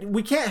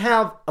 We can't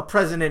have a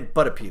president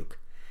Buttapuke.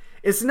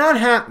 It's not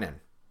happening.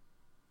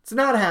 It's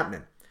not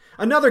happening.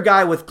 Another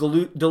guy with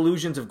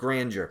delusions of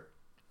grandeur.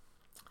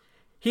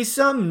 He's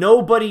some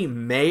nobody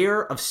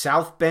mayor of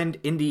South Bend,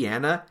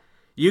 Indiana.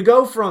 You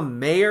go from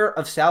mayor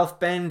of South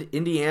Bend,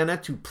 Indiana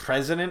to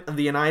president of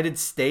the United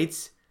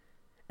States,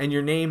 and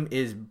your name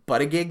is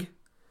Buttigieg?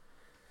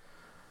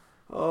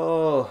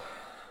 Oh,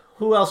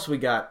 who else we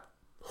got?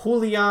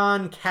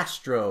 Julian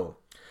Castro.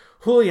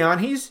 Julian,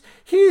 he's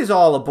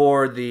all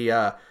aboard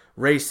the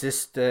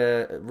racist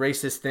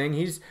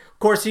thing. Of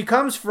course, he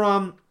comes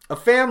from a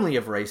family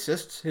of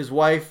racists. His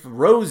wife,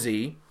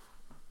 Rosie,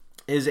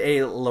 is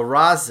a La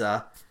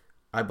Raza,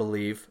 I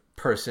believe,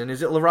 person.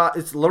 Is it La Raza?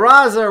 It's La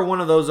Raza or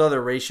one of those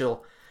other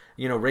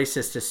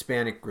racist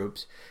Hispanic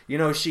groups.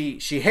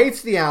 She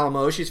hates the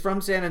Alamo. She's from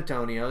San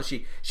Antonio.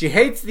 She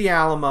hates the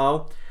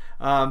Alamo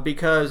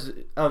because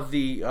of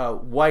the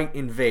white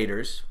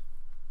invaders.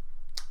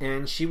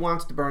 And she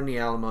wants to burn the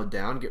Alamo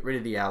down, get rid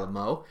of the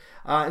Alamo.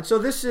 And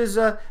so she's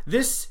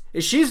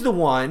the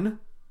one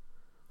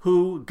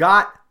who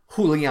got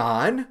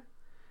Julian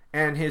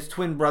and his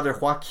twin brother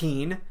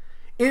Joaquin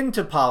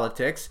into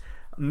politics,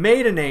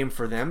 made a name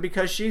for them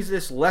because she's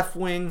this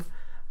left-wing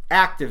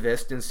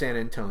activist in San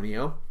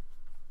Antonio.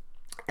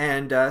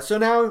 And so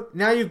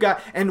now you've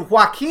got, and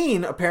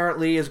Joaquin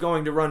apparently is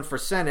going to run for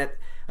Senate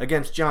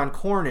against John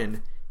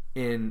Cornyn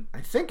in,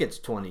 I think it's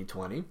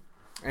 2020.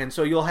 And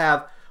so you'll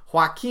have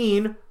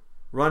Joaquin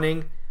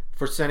running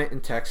for Senate in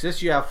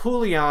Texas. You have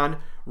Julian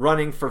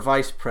running for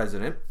vice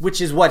president,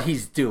 which is what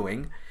he's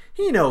doing.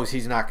 He knows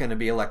he's not going to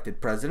be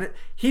elected president.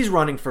 He's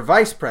running for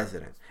vice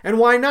president. And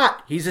why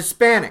not? He's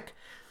Hispanic.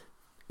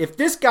 If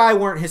this guy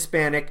weren't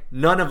Hispanic,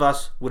 none of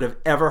us would have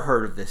ever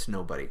heard of this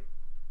nobody.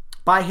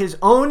 By his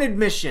own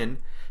admission,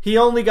 he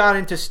only got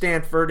into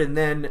Stanford and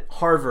then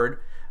Harvard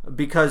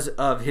because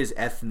of his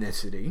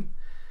ethnicity.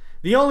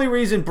 The only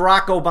reason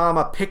Barack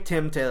Obama picked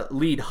him to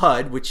lead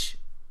HUD, which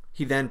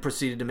he then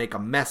proceeded to make a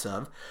mess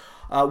of,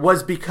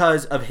 was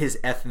because of his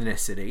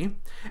ethnicity.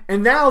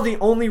 And now the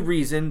only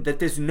reason that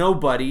this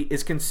nobody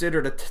is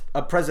considered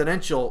a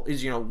presidential,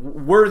 is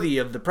worthy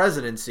of the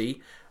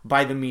presidency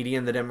by the media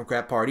and the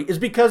Democrat Party, is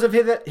because of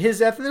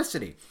his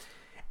ethnicity.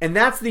 And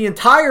that's the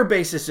entire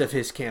basis of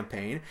his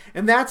campaign,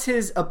 and that's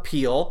his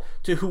appeal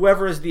to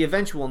whoever is the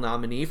eventual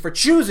nominee for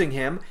choosing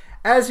him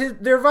as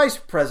their vice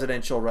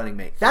presidential running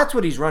mate. That's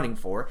what he's running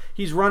for.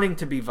 He's running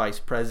to be vice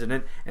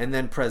president and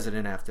then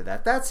president after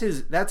that. That's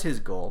his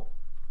goal.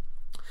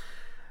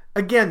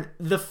 Again,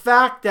 the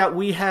fact that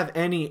we have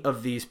any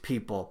of these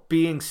people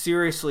being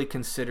seriously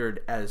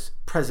considered as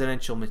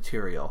presidential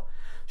material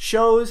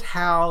shows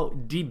how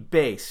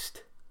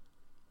debased,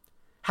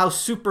 how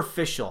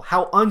superficial,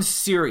 how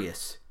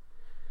unserious,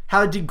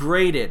 how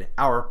degraded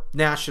our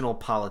national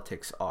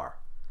politics are.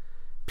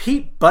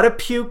 Pete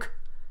Buttapuke,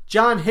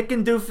 John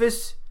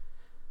Hickendoofus,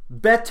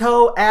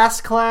 Beto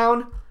Ass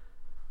Clown.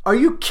 Are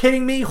you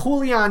kidding me?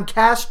 Julian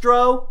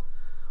Castro?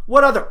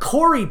 What other?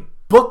 Cory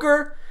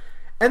Booker?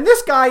 And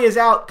this guy is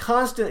out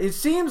constantly. It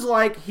seems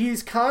like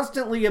he's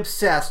constantly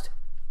obsessed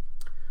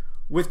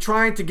with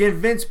trying to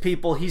convince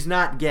people he's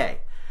not gay.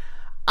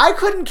 I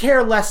couldn't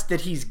care less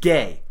that he's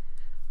gay.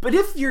 But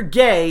if you're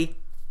gay,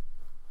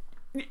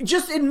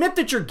 just admit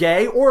that you're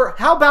gay, or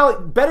how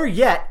about, better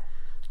yet,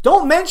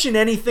 don't mention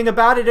anything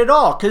about it at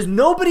all, because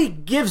nobody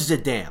gives a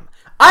damn.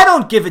 I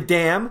don't give a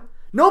damn.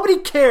 Nobody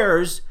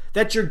cares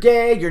that you're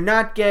gay, you're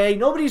not gay.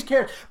 Nobody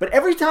cares. But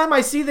every time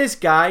I see this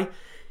guy,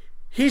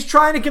 he's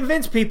trying to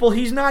convince people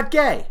he's not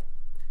gay.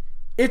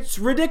 It's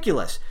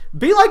ridiculous.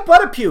 Be like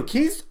Buttapuke.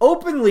 He's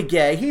openly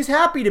gay. He's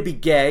happy to be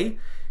gay.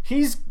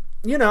 He's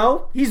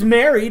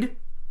married.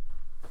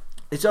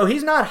 So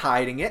he's not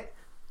hiding it.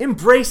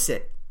 Embrace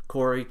it,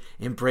 Corey.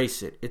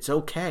 Embrace it. It's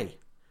okay.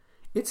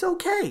 It's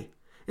okay.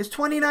 It's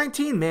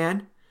 2019,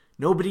 man.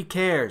 Nobody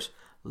cares.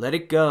 Let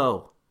it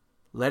go.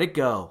 Let it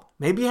go.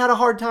 Maybe you had a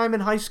hard time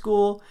in high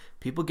school.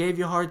 People gave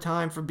you a hard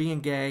time for being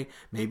gay.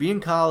 Maybe in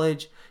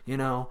college.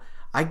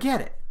 I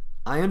get it.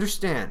 I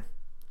understand.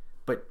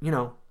 But,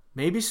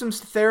 maybe some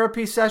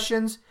therapy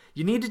sessions.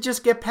 You need to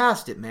just get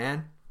past it,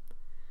 man.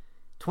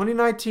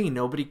 2019,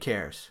 nobody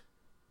cares.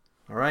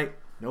 All right?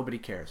 Nobody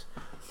cares.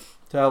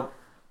 So,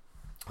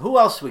 who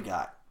else we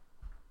got?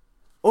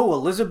 Oh,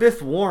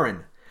 Elizabeth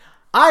Warren.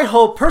 I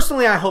hope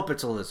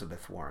it's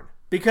Elizabeth Warren.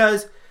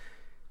 Because,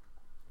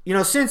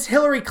 since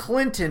Hillary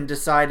Clinton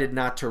decided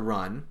not to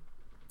run,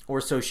 or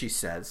so she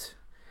says,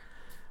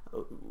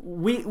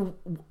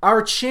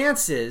 our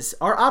chances,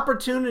 our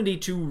opportunity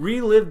to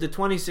relive the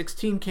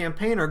 2016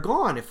 campaign are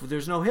gone if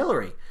there's no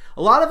Hillary.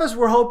 A lot of us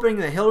were hoping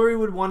that Hillary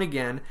would win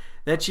again,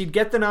 that she'd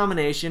get the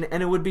nomination,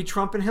 and it would be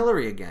Trump and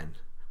Hillary again.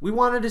 We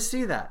wanted to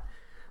see that.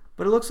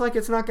 But it looks like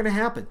it's not going to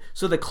happen.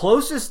 So the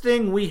closest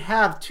thing we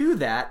have to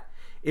that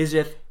is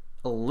if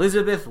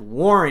Elizabeth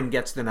Warren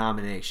gets the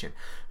nomination.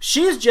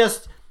 She's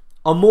just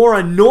a more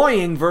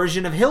annoying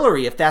version of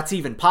Hillary, if that's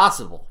even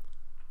possible.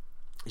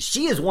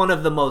 She is one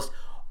of the most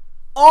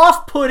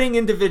off-putting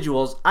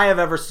individuals I have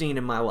ever seen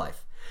in my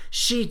life.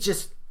 She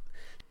just,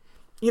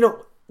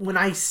 when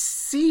I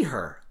see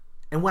her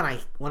and when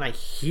I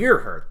hear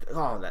her,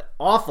 oh, that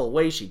awful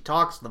way she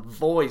talks, the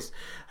voice,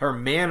 her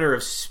manner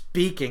of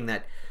speaking,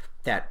 that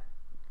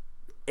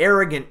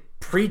arrogant,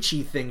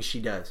 preachy thing she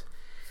does.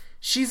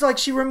 She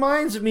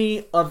reminds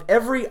me of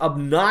every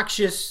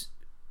obnoxious,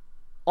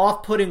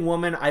 off-putting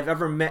woman I've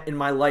ever met in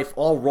my life,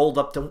 all rolled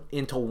up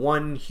into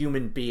one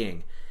human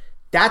being.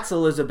 That's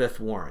Elizabeth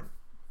Warren.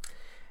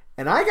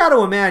 And I got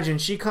to imagine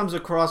she comes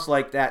across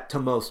like that to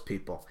most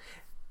people.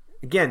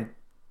 Again,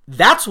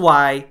 that's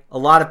why a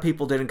lot of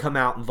people didn't come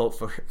out and vote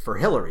for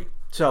Hillary.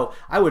 So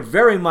I would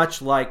very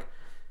much like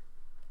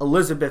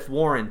Elizabeth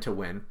Warren to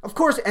win. Of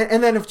course,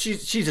 and then if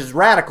she's as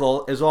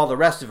radical as all the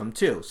rest of them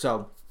too.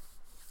 So,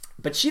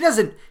 but she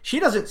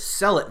doesn't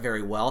sell it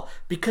very well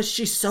because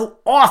she's so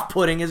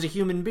off-putting as a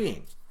human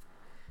being.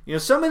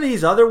 Some of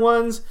these other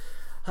ones,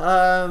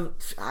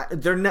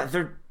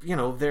 they're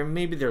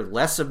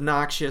less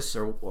obnoxious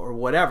or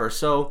whatever.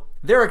 So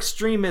their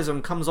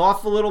extremism comes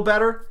off a little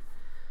better.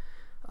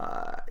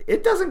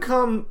 It doesn't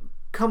come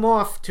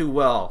off too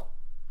well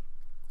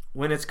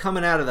when it's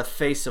coming out of the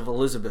face of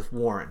Elizabeth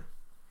Warren.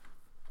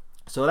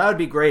 So that would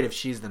be great if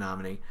she's the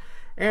nominee.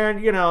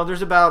 And,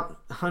 there's about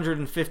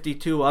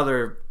 152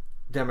 other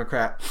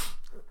Democrat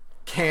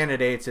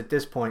candidates at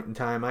this point in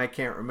time. I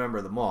can't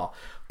remember them all.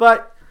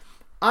 But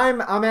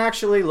I'm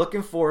actually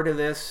looking forward to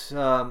this.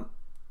 God,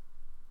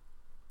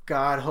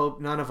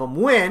 hope none of them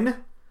win.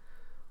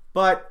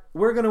 But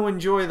we're going to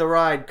enjoy the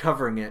ride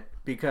covering it.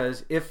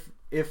 Because if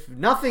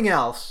nothing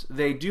else,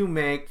 they do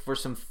make for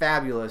some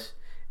fabulous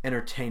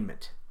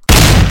entertainment.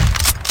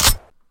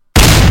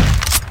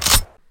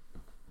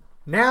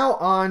 Now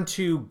on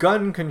to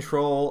gun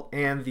control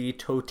and the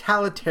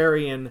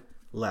totalitarian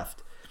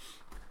left.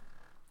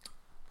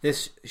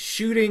 This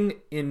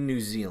shooting in New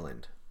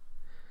Zealand.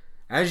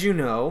 As you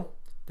know,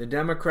 the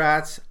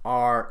Democrats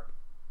are,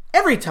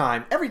 every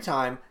time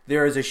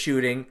there is a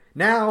shooting,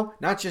 now,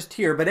 not just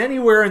here, but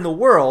anywhere in the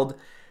world,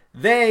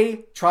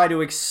 they try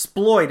to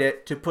exploit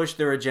it to push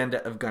their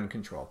agenda of gun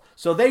control.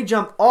 So they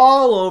jump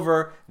all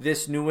over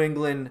this New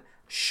Zealand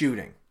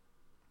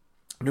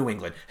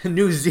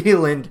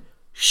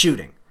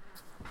shooting,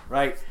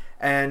 right?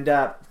 And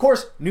of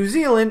course, New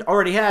Zealand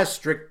already has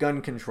strict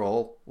gun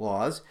control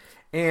laws,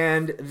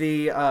 and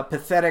the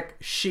pathetic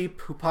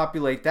sheep who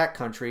populate that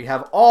country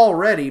have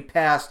already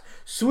passed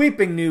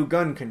sweeping new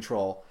gun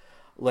control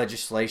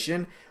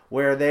legislation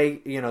where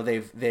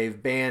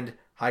they've banned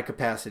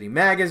high-capacity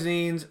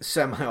magazines,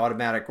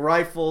 semi-automatic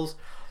rifles.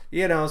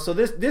 So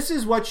this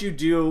is what you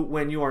do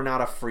when you are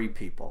not a free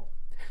people.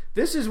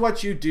 This is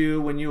what you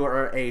do when you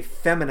are a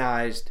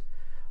feminized,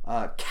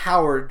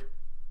 coward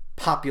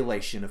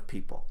population of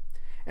people.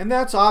 And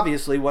that's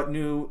obviously what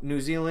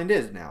New Zealand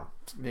is now.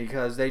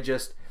 Because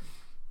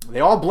they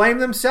all blame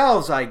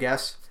themselves, I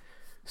guess.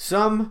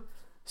 Some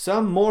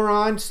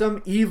moron,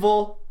 some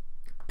evil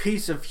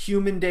piece of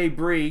human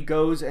debris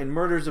goes and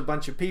murders a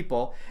bunch of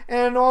people,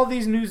 and all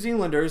these New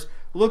Zealanders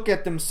look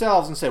at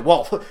themselves and say,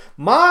 well,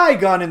 my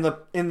gun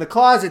in the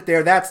closet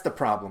there, that's the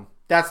problem.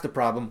 That's the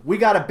problem. We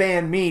got to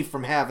ban me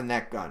from having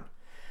that gun.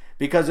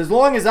 Because as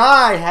long as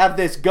I have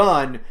this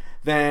gun,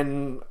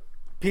 then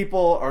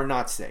people are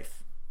not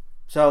safe.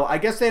 So I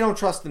guess they don't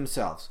trust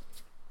themselves.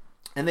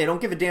 And they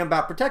don't give a damn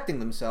about protecting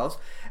themselves.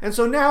 And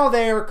so now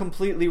they are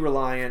completely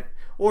reliant,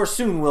 or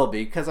soon will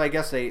be, because I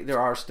guess there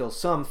are still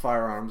some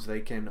firearms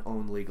they can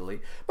own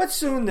legally. But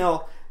soon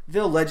they'll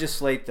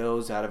legislate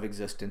those out of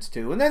existence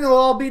too. And then they'll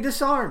all be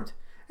disarmed.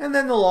 And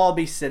then they'll all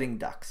be sitting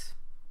ducks.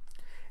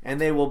 And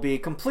they will be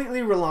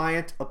completely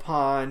reliant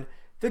upon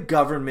the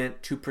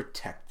government to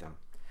protect them.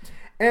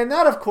 And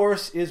that, of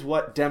course, is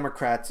what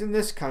Democrats in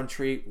this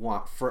country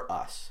want for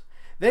us.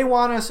 They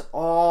want us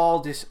all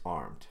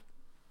disarmed.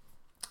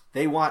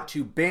 They want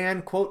to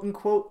ban,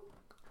 quote-unquote,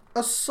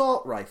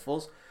 assault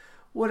rifles,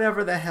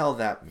 whatever the hell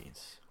that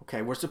means.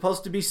 Okay, we're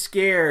supposed to be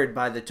scared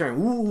by the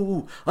term,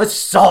 ooh,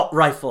 assault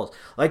rifles,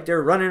 like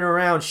they're running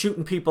around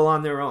shooting people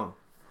on their own.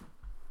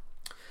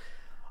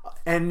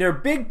 And their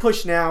big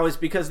push now is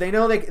because they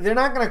know they're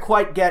not going to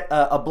quite get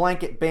a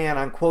blanket ban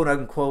on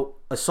quote-unquote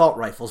assault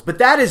rifles. But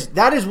that is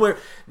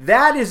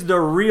the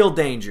real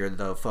danger,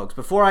 though, folks.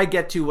 Before I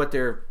get to what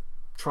they're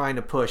trying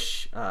to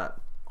push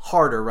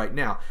harder right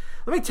now,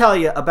 let me tell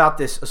you about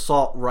this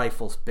assault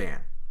rifles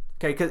ban.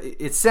 Okay, because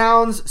it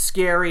sounds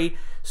scary,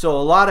 so a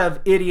lot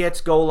of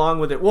idiots go along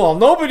with it. Well,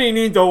 nobody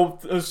needs an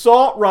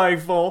assault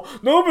rifle.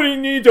 Nobody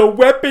needs a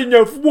weapon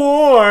of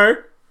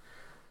war.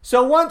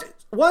 So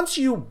once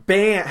you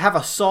have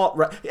assault,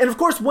 and of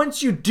course,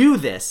 once you do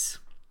this,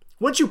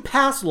 once you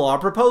pass law,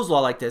 propose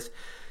law like this,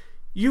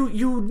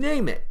 you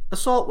name it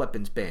assault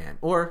weapons ban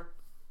or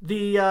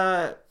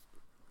the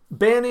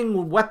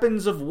Banning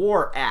Weapons of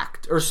War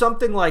Act or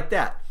something like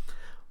that.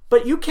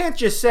 But you can't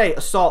just say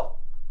assault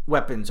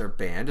weapons are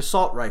banned,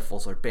 assault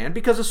rifles are banned,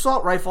 because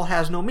assault rifle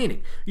has no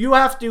meaning. You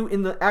have to,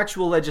 in the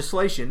actual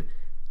legislation,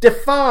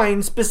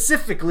 define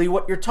specifically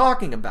what you're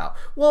talking about.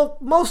 Well,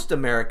 most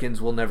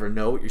Americans will never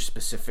know what you're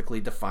specifically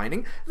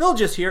defining. They'll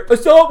just hear,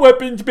 assault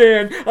weapons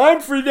ban.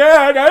 I'm for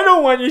that. I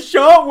don't want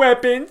assault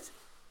weapons.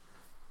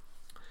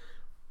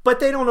 But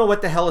they don't know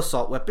what the hell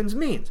assault weapons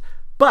means.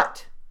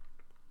 But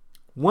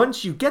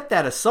once you get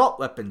that assault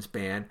weapons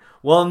ban,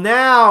 well,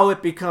 now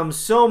it becomes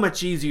so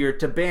much easier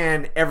to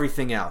ban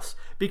everything else.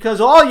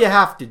 Because all you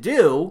have to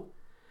do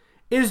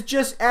is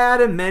just add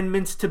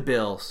amendments to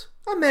bills.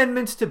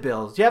 Amendments to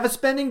bills. You have a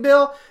spending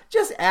bill?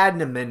 Just add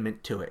an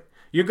amendment to it.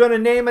 You're going to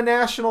name a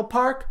national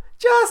park?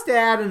 Just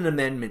add an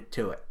amendment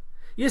to it.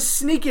 You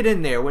sneak it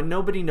in there when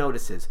nobody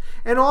notices.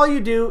 And all you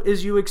do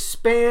is you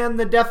expand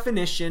the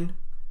definition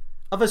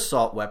of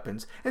assault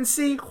weapons. And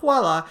see,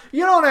 voila,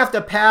 you don't have to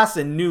pass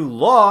a new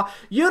law.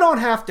 You don't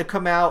have to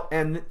come out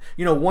and,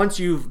 once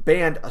you've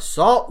banned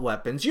assault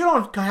weapons, you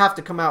don't have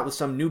to come out with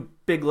some new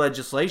big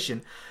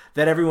legislation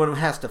that everyone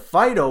has to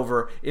fight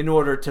over in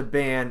order to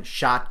ban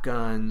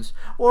shotguns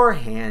or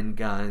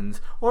handguns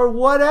or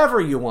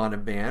whatever you want to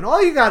ban.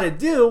 All you got to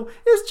do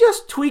is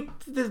just tweak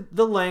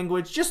the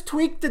language, just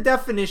tweak the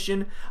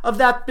definition of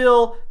that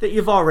bill that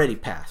you've already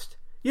passed.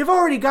 You've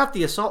already got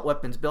the assault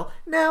weapons bill.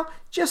 Now,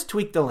 just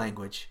tweak the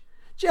language.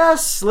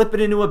 Just slip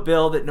it into a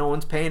bill that no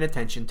one's paying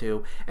attention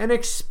to and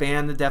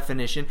expand the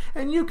definition,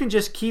 and you can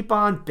just keep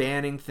on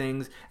banning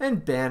things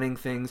and banning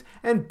things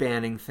and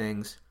banning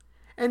things.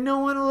 And no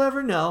one will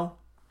ever know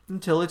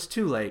until it's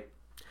too late.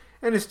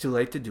 And it's too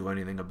late to do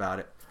anything about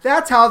it.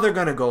 That's how they're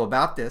going to go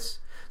about this.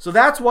 So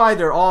that's why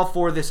they're all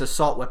for this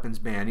assault weapons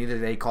ban. Either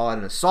they call it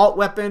an assault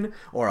weapon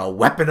or a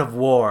weapon of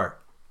war.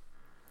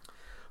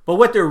 But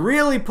what they're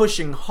really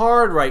pushing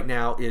hard right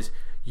now is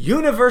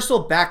universal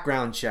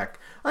background check.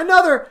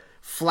 Another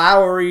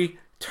flowery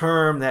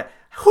term that,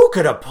 who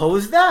could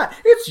oppose that?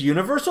 It's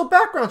universal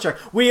background check.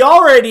 We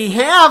already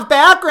have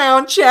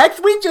background checks.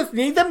 We just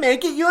need to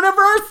make it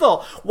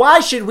universal. Why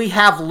should we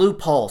have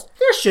loopholes?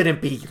 There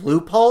shouldn't be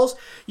loopholes.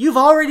 You've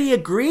already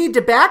agreed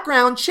to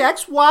background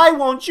checks. Why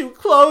won't you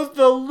close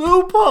the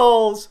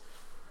loopholes?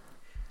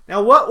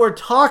 Now, what we're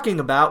talking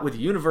about with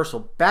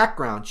universal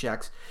background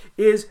checks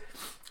is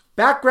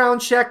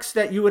background checks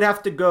that you would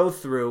have to go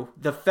through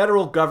the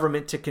federal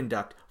government to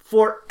conduct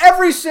for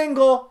every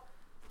single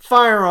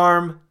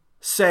firearm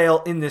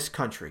sale in this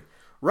country.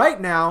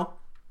 Right now,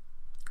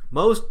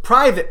 most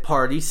private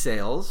party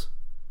sales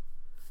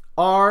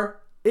are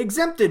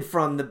exempted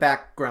from the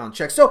background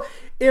check. So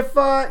if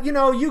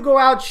you go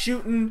out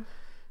shooting,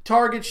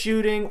 target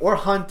shooting or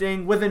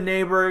hunting with a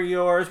neighbor of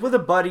yours, with a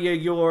buddy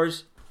of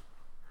yours,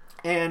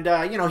 and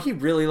he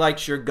really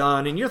likes your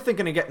gun and you're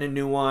thinking of getting a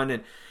new one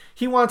and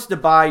he wants to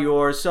buy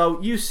yours,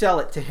 so you sell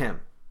it to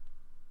him.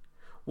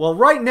 Well,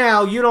 right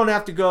now, you don't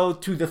have to go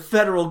to the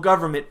federal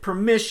government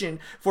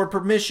for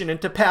permission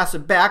and to pass a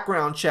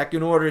background check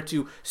in order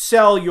to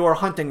sell your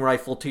hunting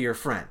rifle to your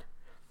friend.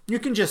 You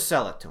can just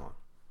sell it to him.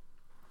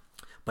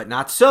 But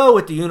not so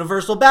with the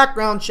universal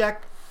background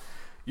check.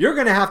 You're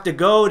going to have to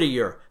go to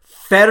your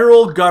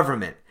federal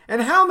government.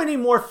 And how many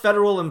more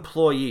federal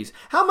employees?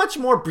 How much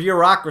more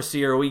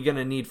bureaucracy are we going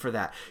to need for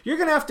that? You're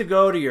going to have to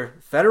go to your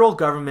federal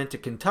government to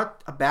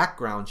conduct a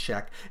background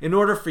check in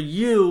order for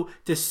you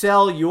to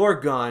sell your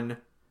gun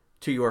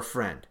to your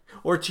friend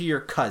or to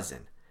your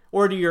cousin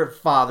or to your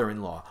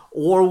father-in-law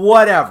or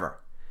whatever.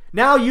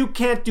 Now you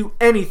can't do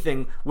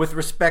anything with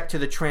respect to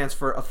the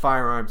transfer of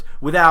firearms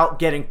without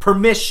getting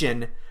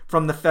permission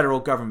from the federal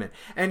government.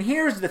 And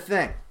here's the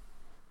thing.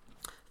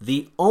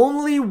 The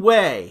only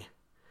way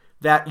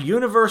that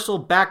universal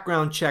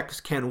background checks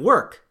can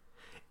work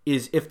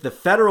is if the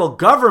federal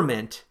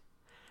government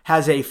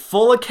has a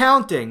full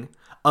accounting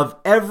of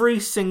every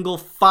single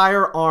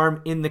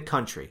firearm in the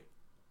country.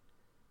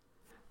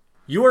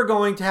 You are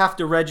going to have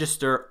to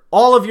register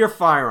all of your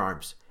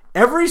firearms.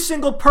 Every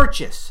single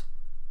purchase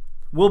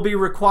will be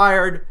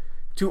required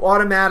to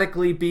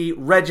automatically be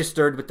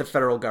registered with the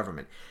federal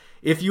government.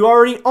 If you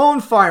already own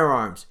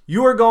firearms,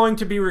 you are going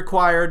to be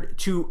required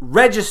to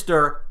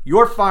register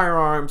your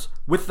firearms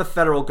with the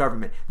federal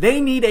government.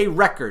 They need a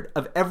record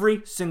of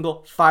every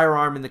single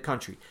firearm in the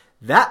country.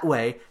 That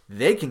way,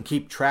 they can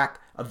keep track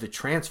of the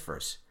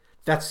transfers.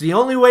 That's the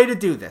only way to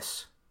do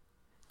this.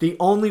 The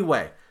only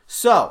way.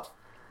 So,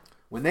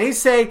 when they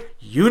say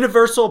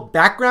universal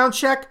background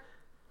check,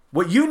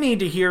 what you need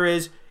to hear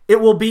is it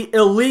will be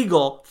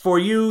illegal for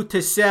you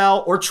to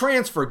sell or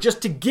transfer,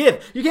 just to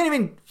give. You can't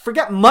even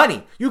forget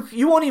money.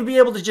 You won't even be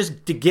able to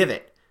just to give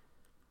it.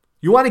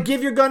 You want to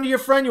give your gun to your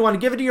friend? You want to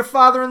give it to your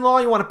father-in-law?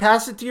 You want to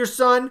pass it to your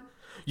son?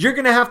 You're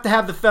going to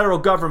have the federal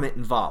government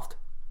involved.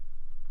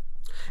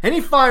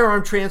 Any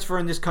firearm transfer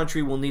in this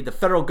country will need the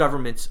federal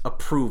government's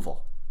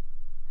approval.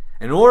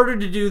 In order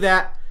to do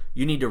that,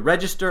 you need to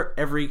register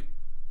every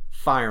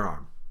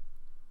firearm.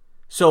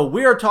 So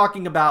we are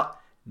talking about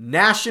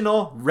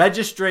national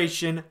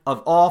registration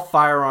of all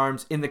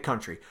firearms in the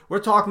country. We're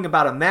talking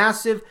about a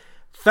massive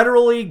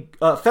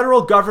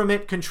federal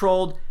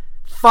government-controlled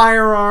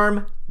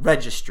firearm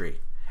registry.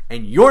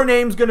 And your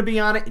name's going to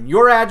be on it, and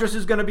your address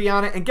is going to be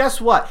on it. And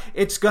guess what?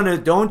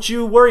 Don't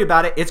you worry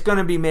about it. It's going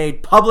to be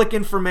made public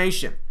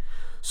information.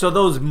 So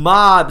those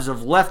mobs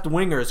of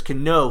left-wingers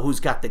can know who's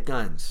got the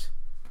guns.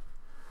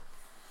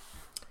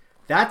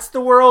 That's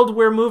the world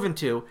we're moving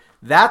to.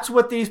 That's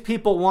what these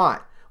people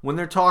want when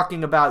they're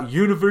talking about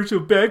universal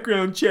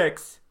background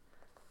checks.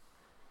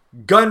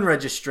 Gun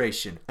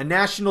registration, a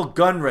national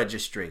gun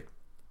registry.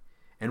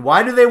 And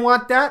why do they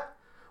want that?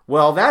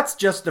 Well, that's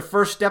just the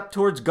first step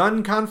towards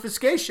gun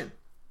confiscation.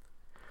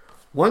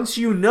 Once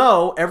you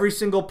know every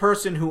single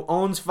person who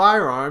owns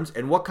firearms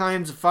and what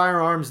kinds of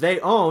firearms they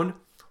own,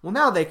 well,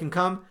 now they can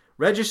come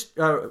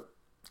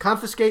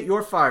confiscate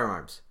your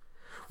firearms.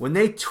 When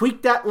they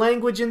tweak that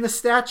language in the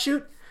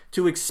statute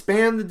to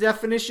expand the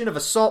definition of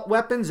assault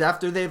weapons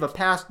after they've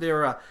passed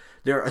their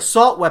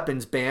assault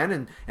weapons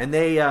ban and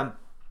they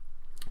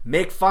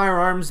make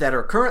firearms that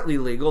are currently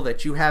legal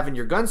that you have in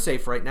your gun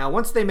safe right now,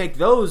 once they make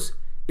those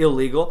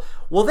illegal,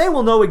 well, they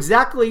will know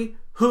exactly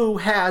who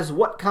has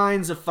what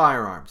kinds of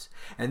firearms.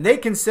 And they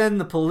can send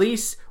the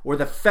police or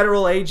the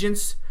federal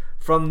agents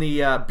from the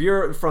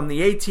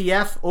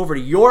ATF over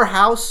to your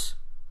house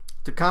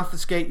to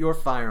confiscate your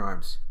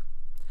firearms.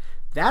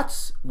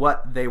 That's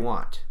what they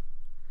want.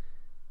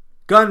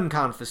 Gun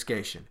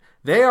confiscation.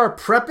 They are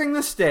prepping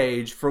the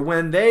stage for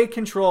when they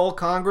control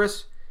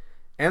Congress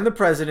and the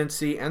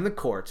presidency and the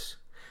courts.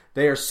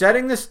 They are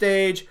setting the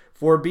stage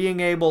for being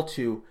able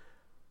to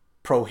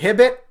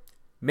prohibit,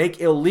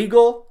 make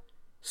illegal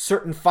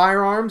certain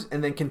firearms,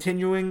 and then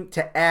continuing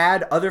to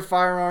add other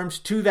firearms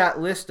to that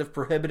list of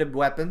prohibited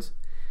weapons.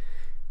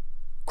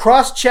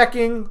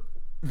 Cross-checking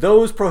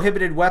those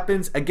prohibited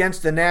weapons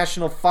against the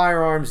National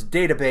Firearms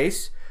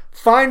Database,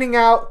 finding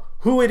out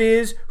who it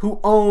is who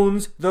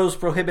owns those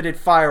prohibited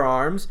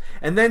firearms,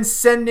 and then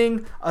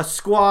sending a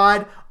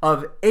squad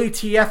of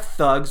ATF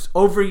thugs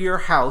over your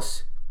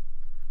house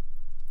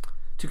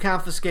to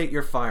confiscate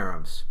your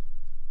firearms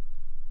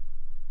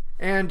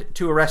and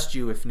to arrest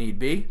you if need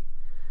be.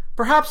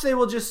 Perhaps they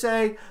will just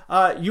say,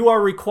 you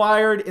are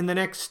required in the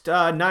next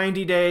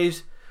 90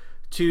 days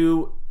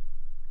to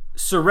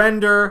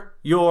surrender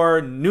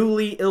your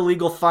newly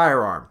illegal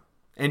firearm.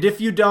 And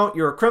if you don't,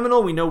 you're a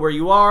criminal, we know where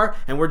you are,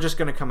 and we're just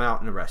going to come out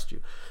and arrest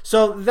you.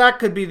 So that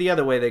could be the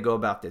other way they go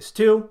about this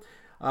too.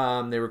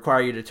 They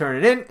require you to turn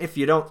it in. If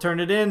you don't turn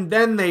it in,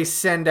 then they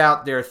send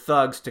out their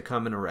thugs to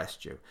come and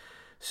arrest you.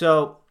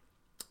 So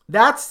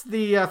that's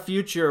the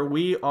future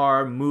we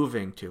are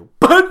moving to.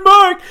 But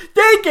Mark,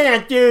 they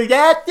can't do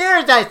that.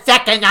 There's a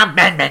Second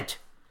Amendment.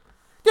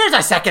 There's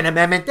a Second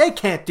Amendment. They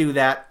can't do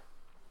that.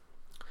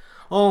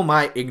 Oh,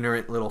 my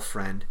ignorant little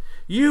friend.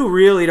 You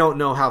really don't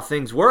know how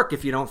things work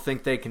if you don't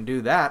think they can do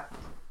that.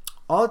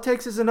 All it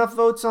takes is enough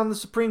votes on the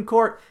Supreme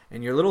Court,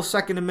 and your little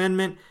Second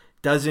Amendment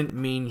doesn't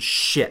mean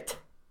shit.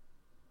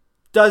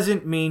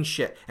 Doesn't mean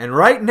shit. And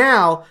right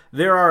now,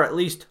 there are at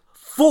least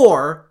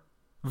 4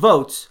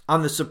 votes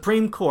on the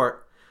Supreme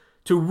Court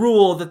to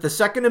rule that the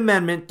Second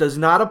Amendment does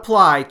not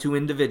apply to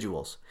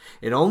individuals.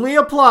 It only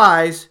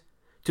applies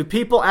to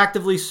people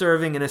actively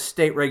serving in a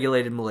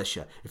state-regulated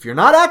militia. If you're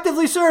not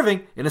actively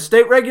serving in a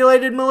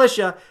state-regulated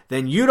militia,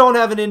 then you don't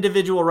have an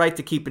individual right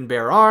to keep and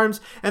bear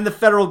arms, and the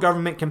federal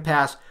government can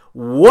pass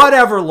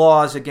whatever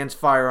laws against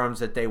firearms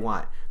that they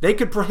want. They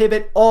could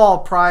prohibit all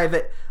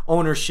private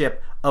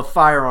ownership of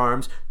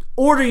firearms,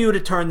 order you to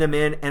turn them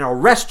in, and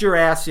arrest your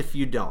ass if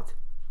you don't.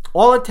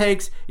 All it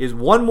takes is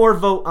one more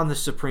vote on the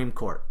Supreme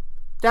Court.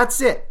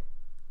 That's it.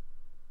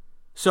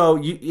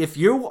 So if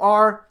you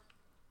are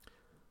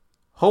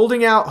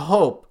holding out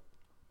hope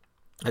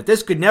that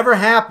this could never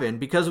happen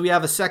because we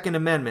have a Second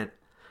Amendment,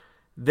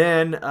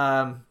 then,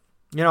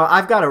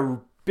 I've got a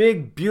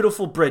big,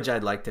 beautiful bridge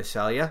I'd like to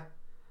sell you.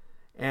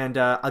 And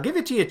I'll give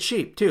it to you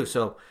cheap, too.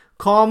 So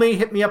call me,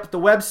 hit me up at the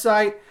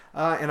website,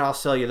 and I'll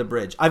sell you the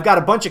bridge. I've got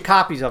a bunch of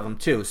copies of them,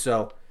 too.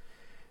 So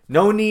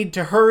no need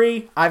to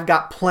hurry. I've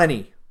got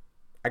plenty.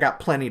 I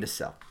got plenty to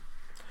sell.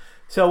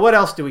 So what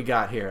else do we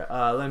got here?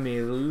 Let me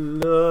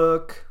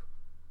look.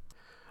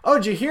 Oh,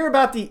 did you hear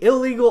about the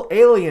illegal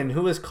alien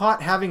who was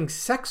caught having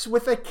sex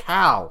with a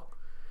cow?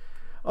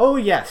 Oh,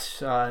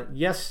 yes.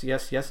 Yes.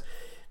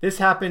 This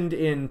happened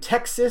in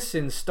Texas,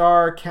 in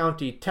Starr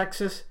County,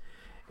 Texas.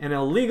 An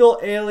illegal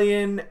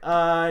alien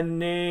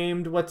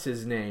named, what's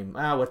his name?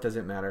 What does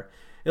it matter?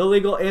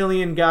 Illegal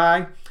alien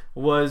guy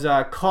was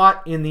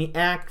caught in the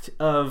act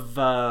of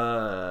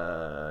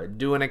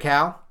doing a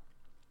cow.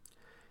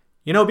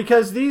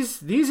 Because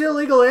these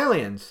illegal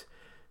aliens,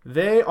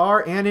 they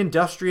are an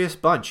industrious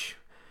bunch.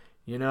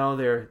 You know,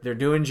 they're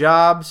doing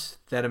jobs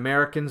that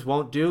Americans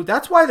won't do.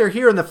 That's why they're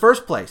here in the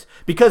first place,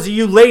 because of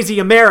you lazy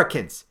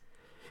Americans.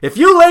 If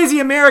you lazy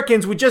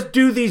Americans would just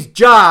do these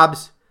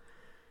jobs,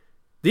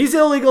 these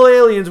illegal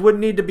aliens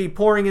wouldn't need to be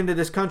pouring into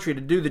this country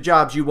to do the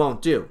jobs you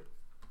won't do.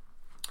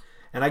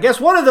 And I guess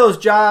one of those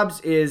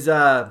jobs is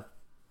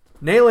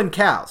nailing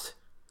cows.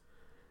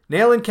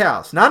 Nailing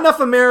cows. Not enough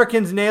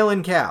Americans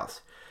nailing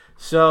cows.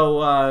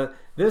 So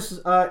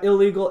this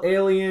illegal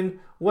alien,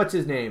 what's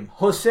his name?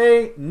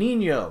 Jose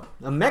Nino,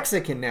 a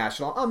Mexican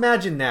national.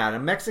 Imagine that, a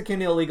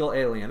Mexican illegal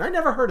alien. I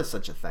never heard of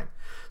such a thing.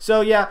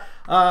 So yeah,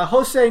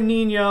 Jose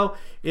Nino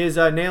is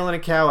nailing a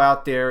cow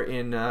out there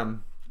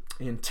in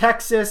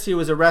Texas. He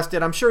was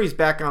arrested. I'm sure he's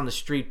back on the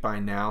street by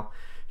now.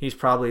 He's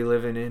probably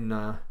living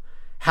in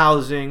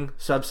housing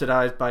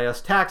subsidized by us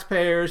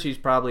taxpayers. He's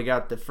probably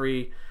got the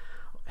free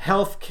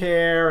health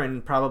care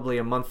and probably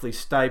a monthly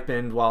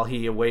stipend while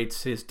he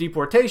awaits his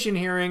deportation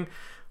hearing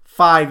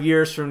 5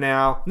 years from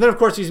now. And then, of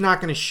course, he's not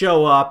going to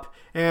show up,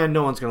 and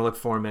no one's going to look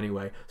for him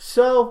anyway.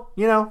 So,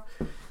 you know,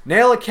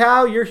 nail a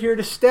cow, you're here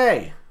to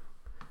stay.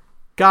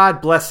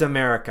 God bless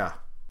America.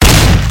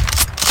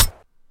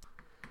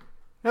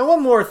 Now,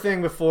 one more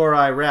thing before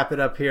I wrap it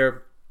up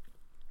here.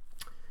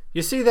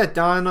 You see that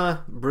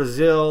Donna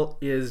Brazile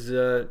is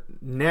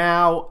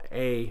now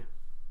a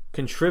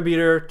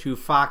contributor to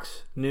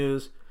Fox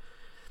News.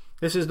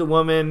 This is the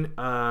woman,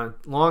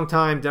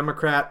 longtime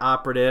Democrat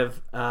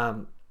operative,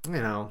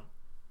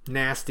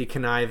 nasty,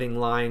 conniving,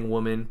 lying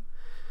woman.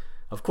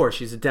 Of course,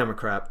 she's a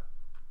Democrat.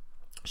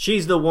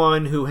 She's the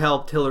one who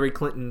helped Hillary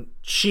Clinton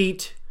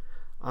cheat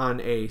on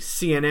a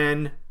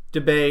CNN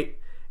debate,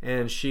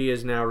 and she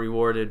is now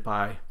rewarded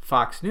by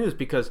Fox News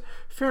because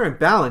fair and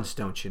balanced,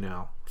 don't you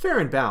know? Fair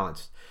and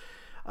balanced.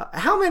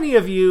 How many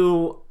of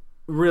you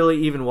really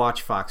even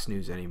watch Fox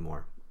News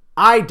anymore?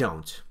 I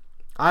don't.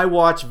 I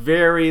watch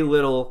very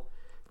little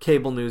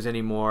cable news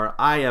anymore.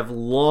 I have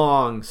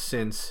long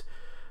since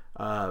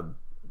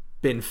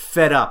been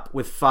fed up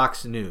with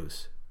Fox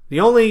News. The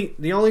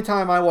only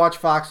time I watch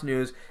Fox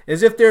News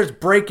is if there's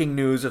breaking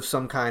news of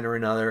some kind or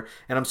another,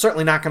 and I'm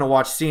certainly not going to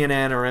watch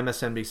CNN or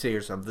MSNBC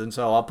or something,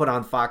 so I'll put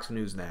on Fox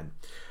News then.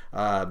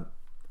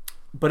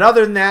 But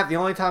other than that, the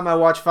only time I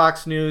watch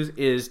Fox News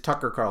is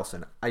Tucker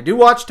Carlson. I do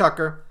watch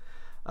Tucker,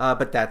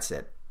 but that's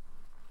it.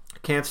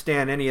 Can't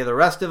stand any of the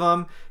rest of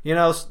them. You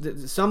know,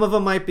 some of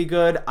them might be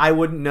good. I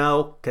wouldn't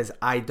know because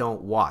I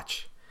don't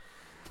watch.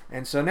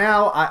 And so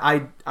now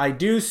I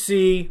do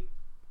see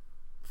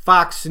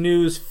Fox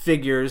News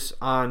figures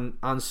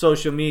on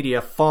social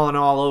media falling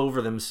all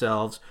over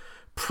themselves,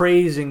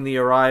 praising the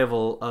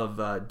arrival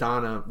of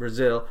Donna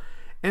Brazile.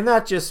 And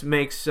that just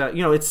makes,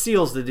 it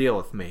seals the deal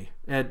with me.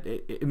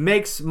 It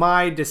makes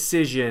my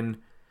decision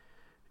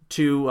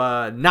to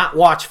not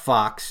watch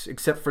Fox,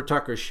 except for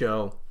Tucker's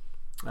show,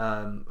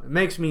 it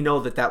makes me know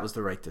that was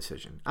the right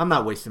decision. I'm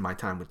not wasting my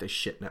time with this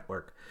shit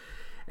network.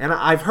 And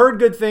I've heard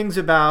good things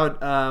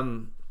about,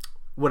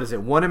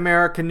 One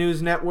America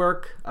News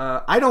Network.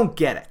 I don't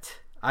get it.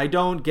 I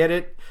don't get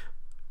it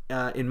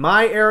in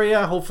my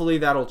area. Hopefully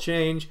that'll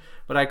change.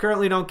 But I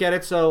currently don't get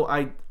it, so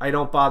I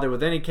don't bother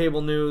with any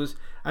cable news.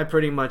 I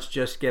pretty much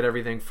just get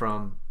everything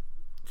from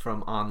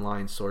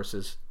online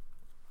sources.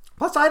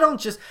 Plus, I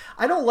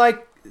don't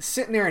like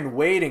sitting there and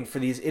waiting for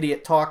these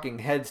idiot talking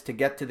heads to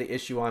get to the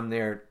issue I'm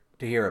there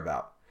to hear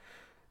about.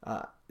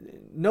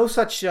 No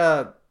such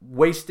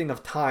wasting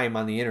of time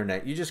on the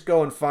internet. You just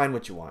go and find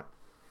what you want.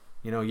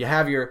 You know, you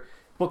have your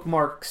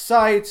bookmark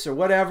sites or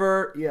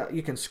whatever. Yeah,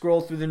 you can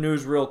scroll through the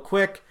news real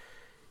quick.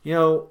 You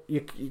know, a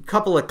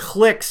couple of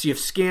clicks, you've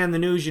scanned the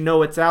news, you know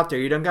what's out there.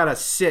 You don't got to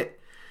sit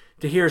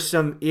to hear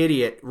some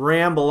idiot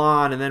ramble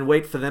on and then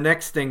wait for the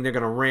next thing they're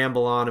going to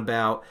ramble on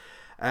about.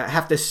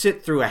 Have to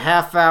sit through a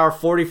half hour,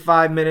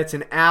 45 minutes,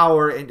 an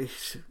hour. And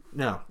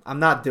no, I'm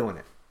not doing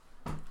it.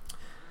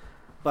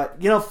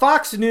 But,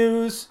 Fox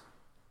News,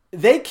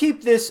 they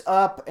keep this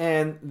up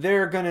and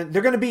they're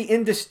gonna be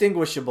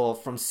indistinguishable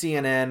from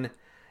CNN,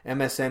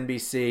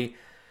 MSNBC,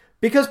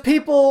 because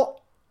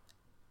people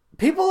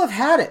have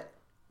had it.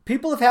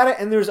 People have had it,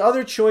 and there's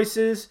other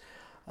choices.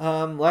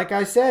 Like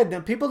I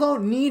said, people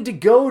don't need to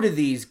go to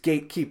these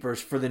gatekeepers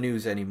for the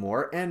news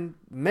anymore, and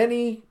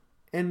many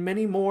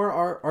more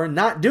are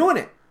not doing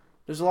it.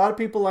 There's a lot of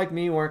people like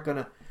me who aren't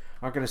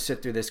gonna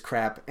sit through this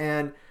crap.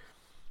 And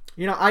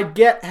I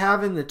get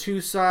having the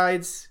two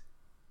sides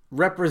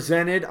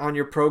represented on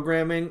your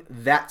programming.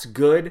 That's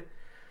good.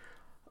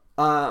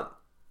 But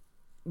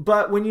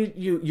when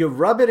you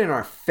rub it in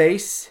our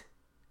face,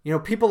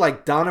 people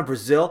like Donna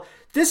Brazile,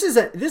 this is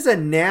a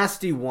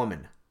nasty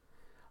woman.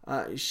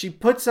 She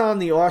puts on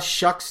the aw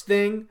shucks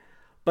thing,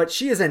 but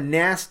she is a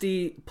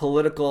nasty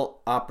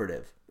political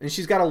operative. And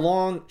she's got a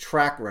long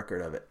track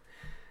record of it.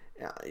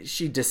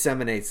 She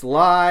disseminates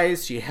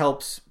lies. She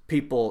helps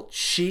people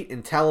cheat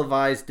in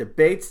televised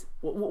debates.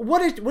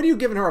 What are you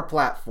giving her a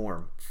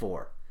platform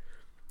for?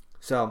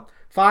 So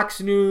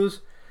Fox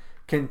News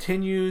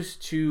continues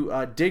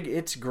to dig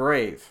its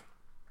grave,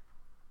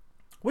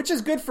 which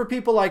is good for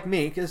people like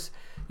me because,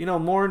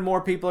 more and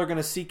more people are going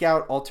to seek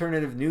out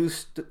alternative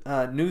news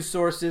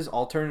sources,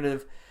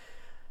 alternative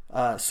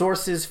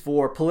sources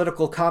for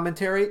political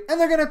commentary, and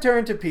they're going to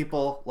turn to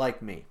people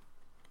like me.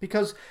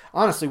 Because,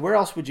 honestly, where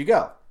else would you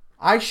go?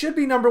 I should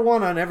be number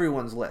one on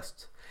everyone's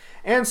list.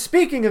 And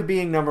speaking of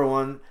being number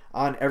one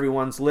on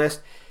everyone's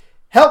list,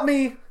 help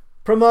me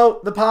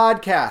promote the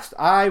podcast.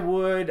 I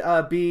would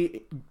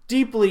be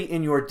deeply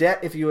in your debt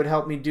if you would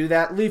help me do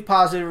that. Leave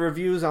positive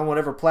reviews on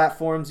whatever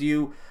platforms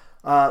you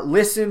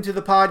listen to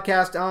the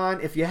podcast on.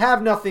 If you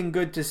have nothing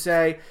good to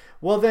say,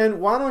 well then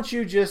why don't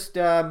you just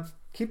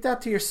keep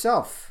that to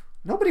yourself?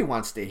 Nobody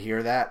wants to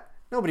hear that.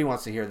 Nobody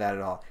wants to hear that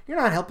at all. You're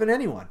not helping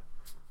anyone.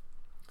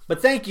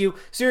 But thank you.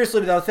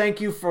 Seriously though, thank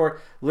you for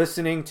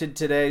listening to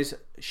today's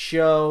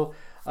show.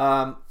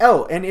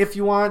 And if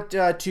you want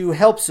to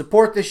help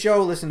support the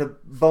show, listen to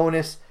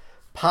bonus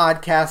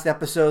podcast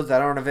episodes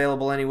that aren't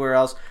available anywhere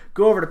else,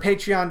 go over to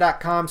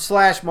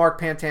patreon.com/Mark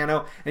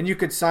Pantano, and you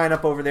could sign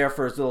up over there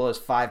for as little as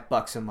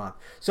 $5 a month.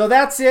 So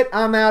that's it.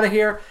 I'm out of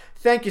here.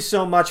 Thank you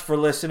so much for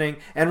listening.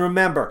 And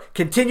remember,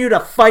 continue to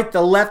fight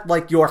the left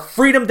like your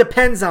freedom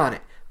depends on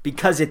it,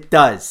 because it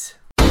does.